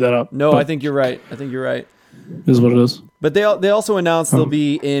maybe I made that up. No, I think you're right. Is what it is. But they also announced they'll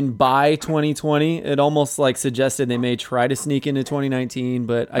be in by 2020. It almost like suggested they may try to sneak into 2019,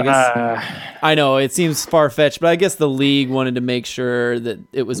 but I guess I know it seems far-fetched, but I guess the league wanted to make sure that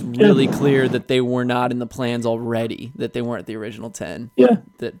it was really clear that they were not in the plans already, that they weren't the original 10. Yeah.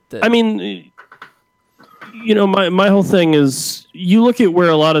 I mean, my whole thing is you look at where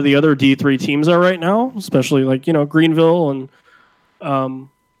a lot of the other D3 teams are right now, especially like, Greenville and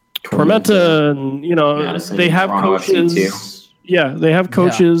Tormenta, and Madison, they have Toronto coaches. Yeah, they have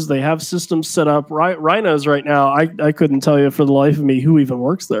coaches. They have systems set up. Rhinos right now, I couldn't tell you for the life of me who even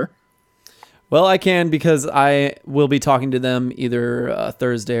works there. Well, I can, because I will be talking to them either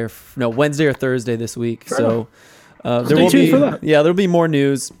Wednesday or Thursday this week. Fair There will be, there'll be more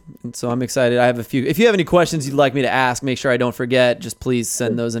news, and so I'm excited. I have a few. If you have any questions you'd like me to ask, make sure I don't forget. Just please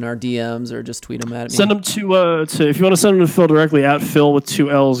send those in our DMs or just tweet them at me. Send them to if you want to send them to Phil directly at Phil with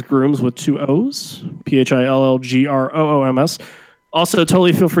 2 L's, Grooms with 2 O's, PhILLGROOMS. Also,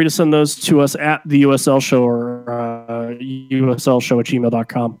 totally feel free to send those to us at the USL Show or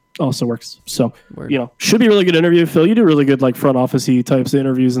USLShow@gmail.com. Also works. So, should be a really good interview. Phil, you do really good like front office-y types of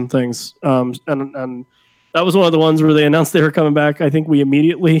interviews and things. And that was one of the ones where they announced they were coming back. I think we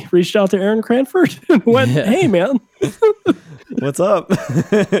immediately reached out to Aaron Cranford and went, "Hey, man, what's up?"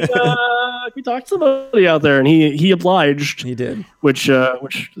 We talked to somebody out there, and he obliged. He did. Which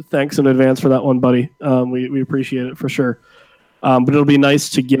thanks in advance for that one, buddy. We appreciate it for sure. But it'll be nice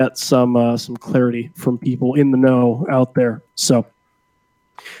to get some clarity from people in the know out there. So,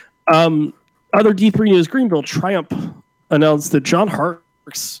 other D3 news: Greenville Triumph announced that John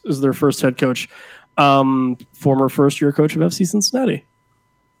Harkes is their first head coach, former first-year coach of FC Cincinnati.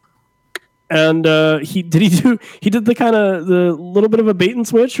 And he did the little bit of a bait and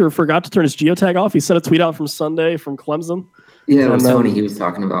switch, or forgot to turn his geotag off. He sent a tweet out from Sunday from Clemson. Yeah, it was funny. He was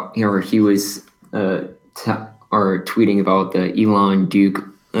talking about, or he was tweeting about the Elon Duke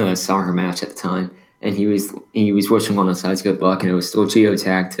soccer match at the time, and he was wishing on the sides good luck, and it was still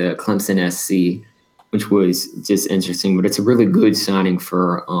geotagged to Clemson SC, which was just interesting. But it's a really good signing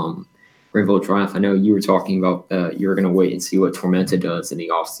for Greenville Triumph. I know you were talking about you were going to wait and see what Tormenta does in the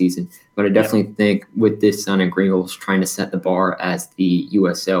offseason, but I definitely think with this signing, Greenville's trying to set the bar as the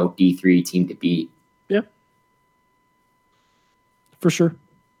USL D3 team to beat. Yeah, for sure.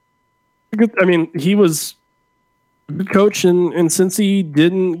 I mean, he was good coach, and since he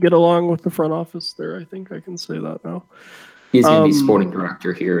didn't get along with the front office there, I think I can say that now. He's going to be sporting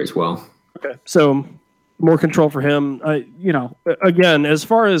director here as well. Okay, so more control for him. Again, as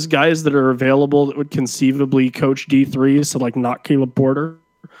far as guys that are available that would conceivably coach D3, so like not Caleb Porter,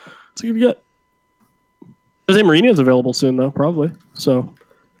 it's a good get. Jose Mourinho's available soon, though, probably. So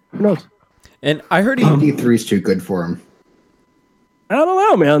who knows? And I heard D3 is too good for him. I don't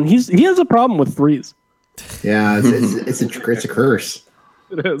know, man. He has a problem with threes. Yeah, it's a curse.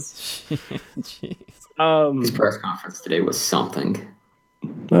 It is. Jeez. His press conference today was something.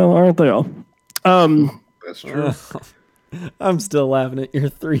 Well, aren't they all? That's true. I'm still laughing at your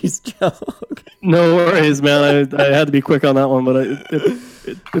threes joke. No worries, man. I had to be quick on that one, but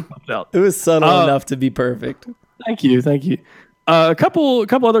it popped out. It was subtle enough to be perfect. Thank you. A couple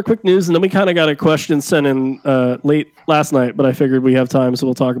other quick news, and then we kind of got a question sent in late last night, but I figured we have time, so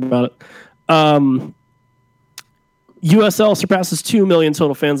we'll talk about it. USL surpasses 2 million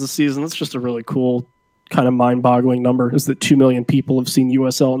total fans this season. That's just a really cool, kind of mind-boggling number, is that 2 million people have seen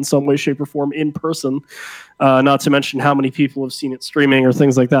USL in some way, shape, or form in person. Not to mention how many people have seen it streaming or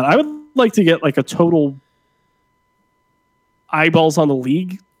things like that. I would like to get like a total eyeballs on the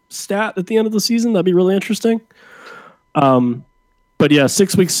league stat at the end of the season. That'd be really interesting. But yeah,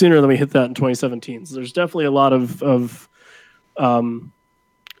 6 weeks sooner than we hit that in 2017. So there's definitely a lot of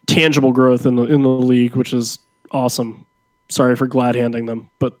tangible growth in the league, which is awesome. Sorry for glad handing them,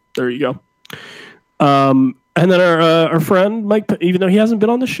 but there you go. And then our friend Mike, even though he hasn't been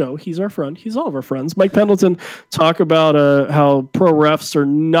on the show, he's our friend. He's all of our friends. Mike Pendleton talk about how pro refs are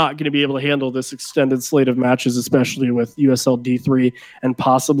not going to be able to handle this extended slate of matches, especially with USL D3 and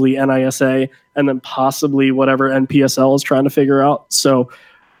possibly NISA, and then possibly whatever NPSL is trying to figure out. So,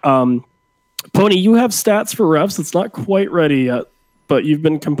 Pony, you have stats for refs. It's not quite ready yet, but you've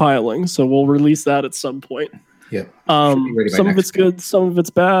been compiling, so we'll release that at some point. Yeah. Some of it's good, some of it's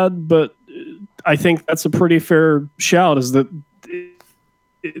bad, but I think that's a pretty fair shout, is that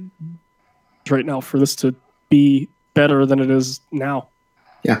right now for this to be better than it is now.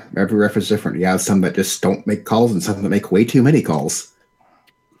 Yeah, every ref is different. You have some that just don't make calls and some that make way too many calls.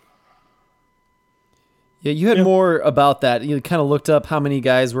 Yeah, you had more about that. You kind of looked up how many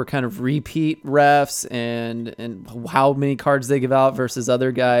guys were kind of repeat refs and how many cards they give out versus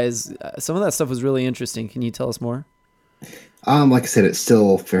other guys. Some of that stuff was really interesting. Can you tell us more? Like I said, it's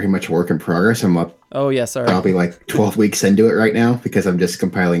still very much a work in progress. I'm up. Oh, yeah, sorry. Probably like 12 weeks into it right now because I'm just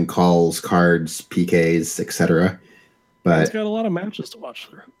compiling calls, cards, PKs, etc. But it's got a lot of matches to watch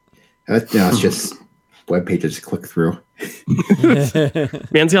through. It's just web pages to click through.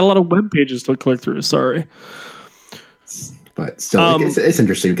 Man's got a lot of web pages to click through. Sorry, but still, it's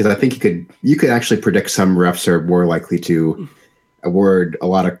interesting because I think you could actually predict some refs are more likely to award a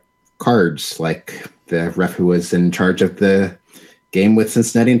lot of cards, like the ref who was in charge of the game with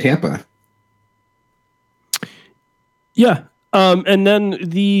Cincinnati and Tampa. Yeah, and then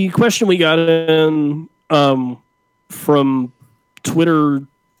the question we got in from Twitter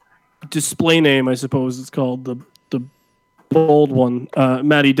display name, I suppose it's called the bold one.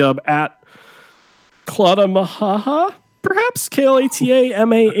 Matty Dub at Claudamahaha, perhaps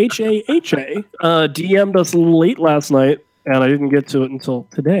KLATAMAHAHA, DM'd us late last night, and I didn't get to it until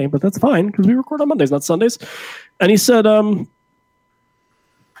today, but that's fine because we record on Mondays, not Sundays. And he said,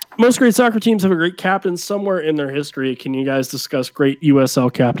 most great soccer teams have a great captain somewhere in their history. Can you guys discuss great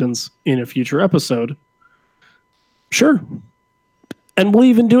USL captains in a future episode? Sure. And we'll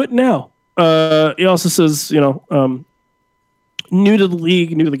even do it now. He also says, new to the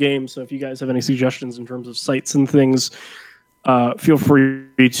league, new to the game. So if you guys have any suggestions in terms of sites and things, feel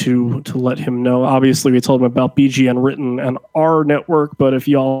free to let him know. Obviously, we told him about BGN Written and our network, but if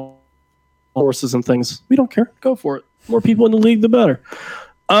y'all sources and things, we don't care. Go for it. More people in the league, the better.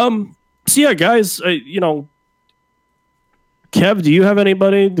 So yeah, guys, Kev, do you have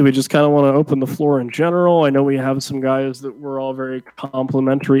anybody? Do we just kind of want to open the floor in general? I know we have some guys that we're all very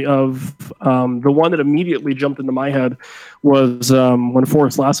complimentary of. The one that immediately jumped into my head was when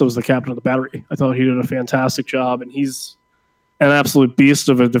Forrest Lasso was the captain of the Battery. I thought he did a fantastic job, and he's an absolute beast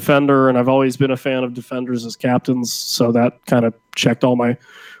of a defender, and I've always been a fan of defenders as captains, so that kind of checked all my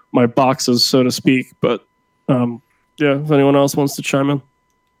boxes, so to speak. But yeah, if anyone else wants to chime in.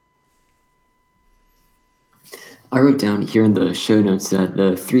 I wrote down here in the show notes that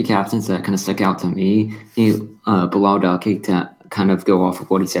the three captains that kind of stuck out to me, Bilal Dalkik, to kind of go off of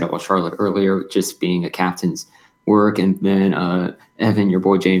what he said about Charlotte earlier, just being a captain's work. And then Evan, your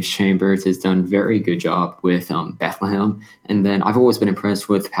boy James Chambers, has done a very good job with Bethlehem. And then I've always been impressed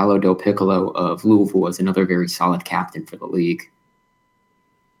with Paolo Del Piccolo of Louisville as another very solid captain for the league.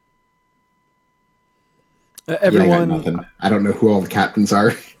 Everyone, I got nothing. I don't know who all the captains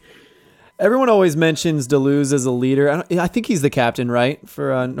are. Everyone always mentions Deleuze as a leader. I think he's the captain, right,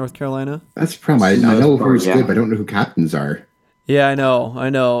 for North Carolina? That's the problem. I know who's good, but I don't know who captains are. Yeah, I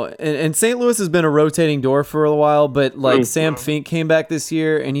know. And St. Louis has been a rotating door for a while, but like Sam Fink came back this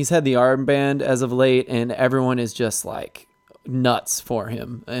year, and he's had the armband as of late, and everyone is just like nuts for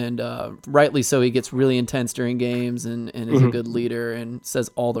him. And rightly so. He gets really intense during games and is a good leader and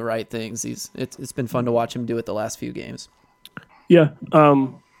says all the right things. It's been fun to watch him do it the last few games. Yeah.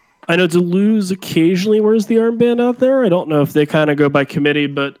 I know Deleuze occasionally wears the armband out there. I don't know if they kind of go by committee,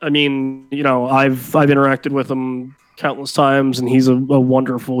 but I mean, I've interacted with him countless times, and he's a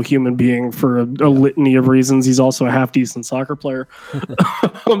wonderful human being for a litany of reasons. He's also a half decent soccer player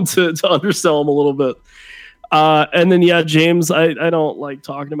to undersell him a little bit. And then, yeah, James, I don't like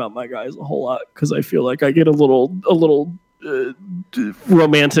talking about my guys a whole lot because I feel like I get a little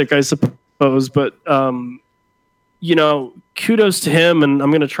romantic, I suppose, but kudos to him, and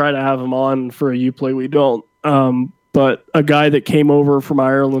I'm going to try to have him on for a You Play We Don't. But a guy that came over from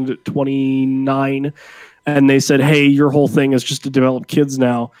Ireland at 29, and they said, hey, your whole thing is just to develop kids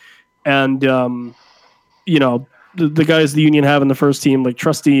now. And, the guys the Union have in the first team, like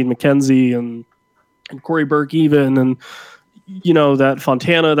Trusty and McKenzie and Corey Burke even, and, that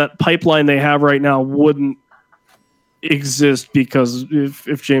Fontana, that pipeline they have right now wouldn't exist because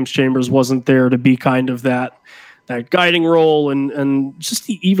if James Chambers wasn't there to be kind of that guiding role and just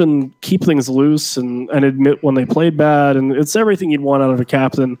to even keep things loose and admit when they played bad. And it's everything you'd want out of a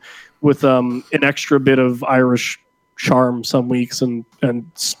captain with an extra bit of Irish charm some weeks and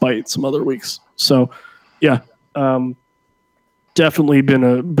spite some other weeks. So, yeah, definitely been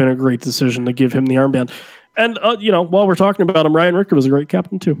a great decision to give him the armband. And, while we're talking about him, Ryan Ricker was a great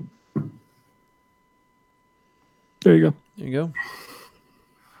captain too. There you go.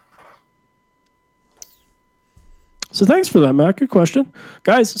 So thanks for that, Matt. Good question.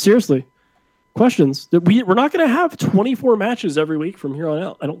 Guys, seriously, questions. We're not going to have 24 matches every week from here on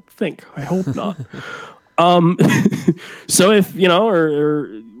out. I don't think. I hope not. So if,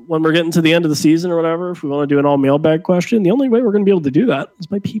 or when we're getting to the end of the season or whatever, if we want to do an all mailbag question, the only way we're going to be able to do that is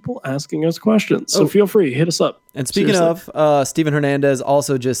by people asking us questions. So feel free, hit us up. And speaking of, Steven Hernandez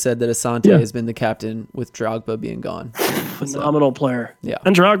also just said that Asante has been the captain with Drogba being gone. Phenomenal player. Yeah.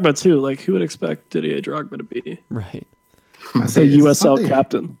 And Drogba too. Like, who would expect Didier Drogba to be? Right. A USL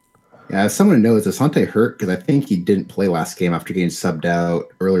captain. Yeah, someone knows Asante hurt because I think he didn't play last game after getting subbed out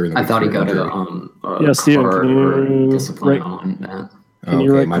earlier in the week. I thought he got a Steven, can you discipline on that.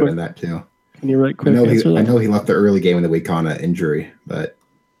 Okay, might have been that too. Can you write quick? I know he left the early game in the week on an injury, but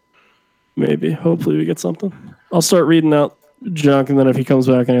maybe. Hopefully we get something. I'll start reading out junk, and then if he comes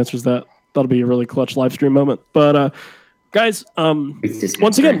back and answers that, that'll be a really clutch live stream moment. But guys,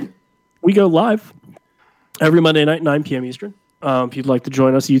 once again, we go live every Monday night, 9 p.m. Eastern. If you'd like to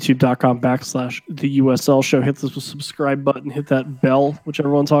join us, youtube.com/the USL show. Hit the subscribe button, hit that bell, which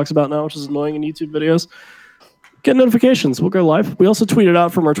everyone talks about now, which is annoying in YouTube videos. get notifications. We'll go live. We also tweet it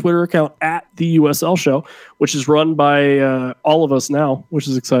out from our Twitter account at the USL Show, which is run by all of us now, which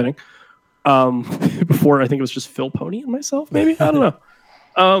is exciting. Before, I think it was just Phil Pony and myself, maybe. I don't know.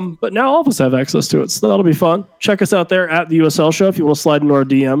 But now all of us have access to it, so that'll be fun. Check us out there at the USL Show. If you want to slide into our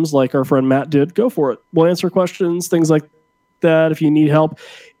DMs like our friend Matt did, go for it. We'll answer questions, things like that if you need help.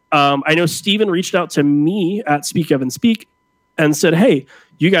 I know Steven reached out to me at Speak Evan Speak and said, hey,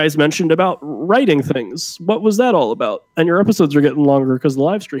 you guys mentioned about writing things. What was that all about? And your episodes are getting longer because of the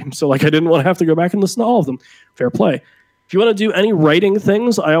live stream. So like I didn't want to have to go back and listen to all of them. Fair play. If you want to do any writing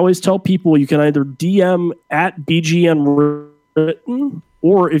things, I always tell people you can either DM at BGN Written,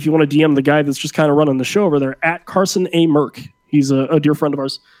 or if you want to DM the guy that's just kind of running the show over there, at Carson A. Merck. He's a dear friend of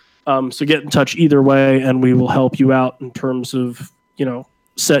ours. So get in touch either way, and we will help you out in terms of,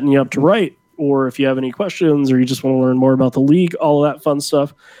 setting you up to write, or if you have any questions or you just want to learn more about the league, all of that fun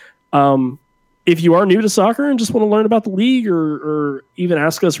stuff. If you are new to soccer and just want to learn about the league, or even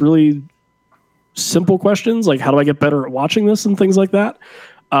ask us really simple questions like how do I get better at watching this and things like that.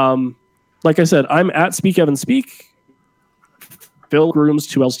 Like I said, I'm at Speak Evan Speak. Phil Grooms,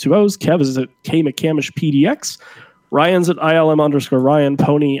 2 L's, 2 O's. Kev is at K McCamish PDX. Ryan's at ILM_Ryan.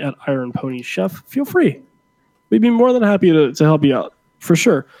 Pony at Iron Pony Chef. Feel free. We'd be more than happy to help you out, for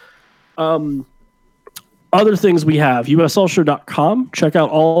sure. Other things we have, uslshow.com. Check out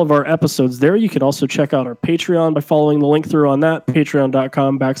all of our episodes there. You can also check out our Patreon by following the link through on that,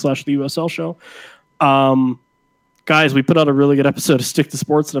 patreon.com/the USL Show. Guys, we put out a really good episode of Stick to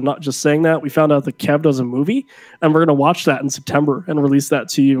Sports, and I'm not just saying that. We found out that Kev does a movie, and we're going to watch that in September and release that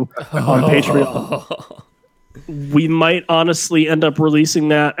to you on Patreon. We might honestly end up releasing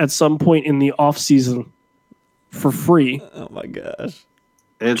that at some point in the off season for free. Oh my gosh.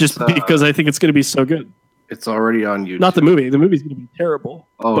 Just because I think it's going to be so good. It's already on YouTube. Not the movie. The movie's going to be terrible.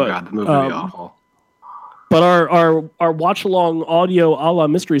 Oh, God, the movie will be awful. But our watch-along audio a la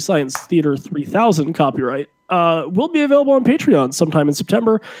Mystery Science Theater 3000 copyright will be available on Patreon sometime in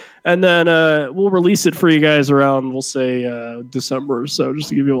September. And then we'll release it for you guys around, we'll say, December or so, just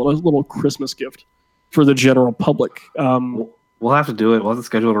to give you a little Christmas gift for the general public. We'll have to do it. We'll have to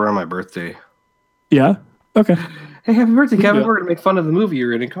schedule it around my birthday. Yeah? Okay. Hey, happy birthday, Kevin. We're going to make fun of the movie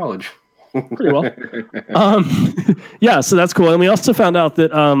you're in college. Pretty well. Yeah, so that's cool. And we also found out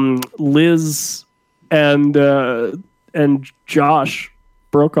that Liz and Josh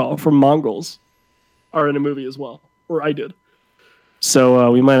Brokaw from Mongols are in a movie as well, or I did.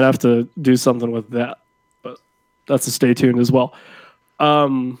 So we might have to do something with that, but that's a stay tuned as well.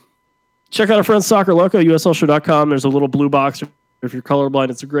 Check out our friends Soccer Loco, uslshow.com. There's a little blue box. If you're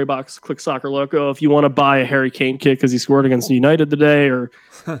colorblind, it's a gray box. Click Soccer Loco. If you want to buy a Harry Kane kit because he scored against United today, or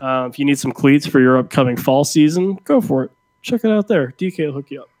if you need some cleats for your upcoming fall season, go for it. Check it out there. DK will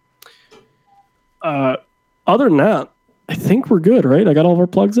hook you up. Other than that, I think we're good, right? I got all of our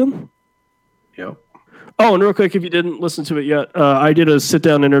plugs in? Yep. Oh, and real quick, if you didn't listen to it yet, I did a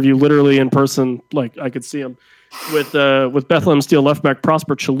sit-down interview literally in person, like I could see him, with Bethlehem Steel left back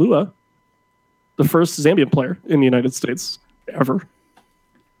Prosper Chalua, the first Zambian player in the United States ever.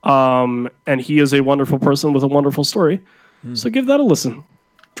 And he is a wonderful person with a wonderful story. So give that a listen.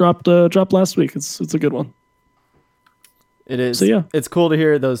 Dropped last week. It's a good one. It is. So yeah, it's cool to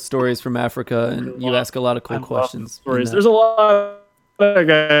hear those stories from Africa, and you ask a lot of cool questions. Stories. There's a lot of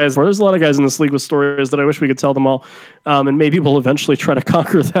guys. There's a lot of guys in this league with stories that I wish we could tell them all. And maybe we'll eventually try to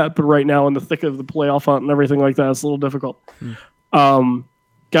conquer that. But right now, in the thick of the playoff hunt and everything like that, it's a little difficult.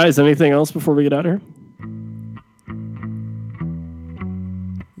 Guys, anything else before we get out of here?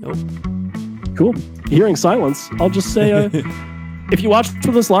 Nope. Cool. Hearing silence, I'll just say, if you watched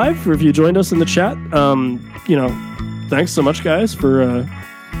with us live, or if you joined us in the chat, thanks so much, guys, for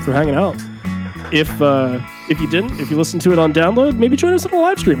hanging out. If you didn't, if you listened to it on download, maybe join us on a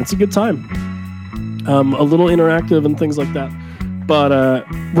live stream. It's a good time. A little interactive and things like that. But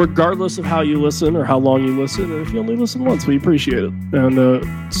regardless of how you listen or how long you listen, or if you only listen once, we appreciate it.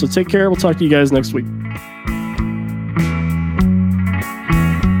 And so take care. We'll talk to you guys next week.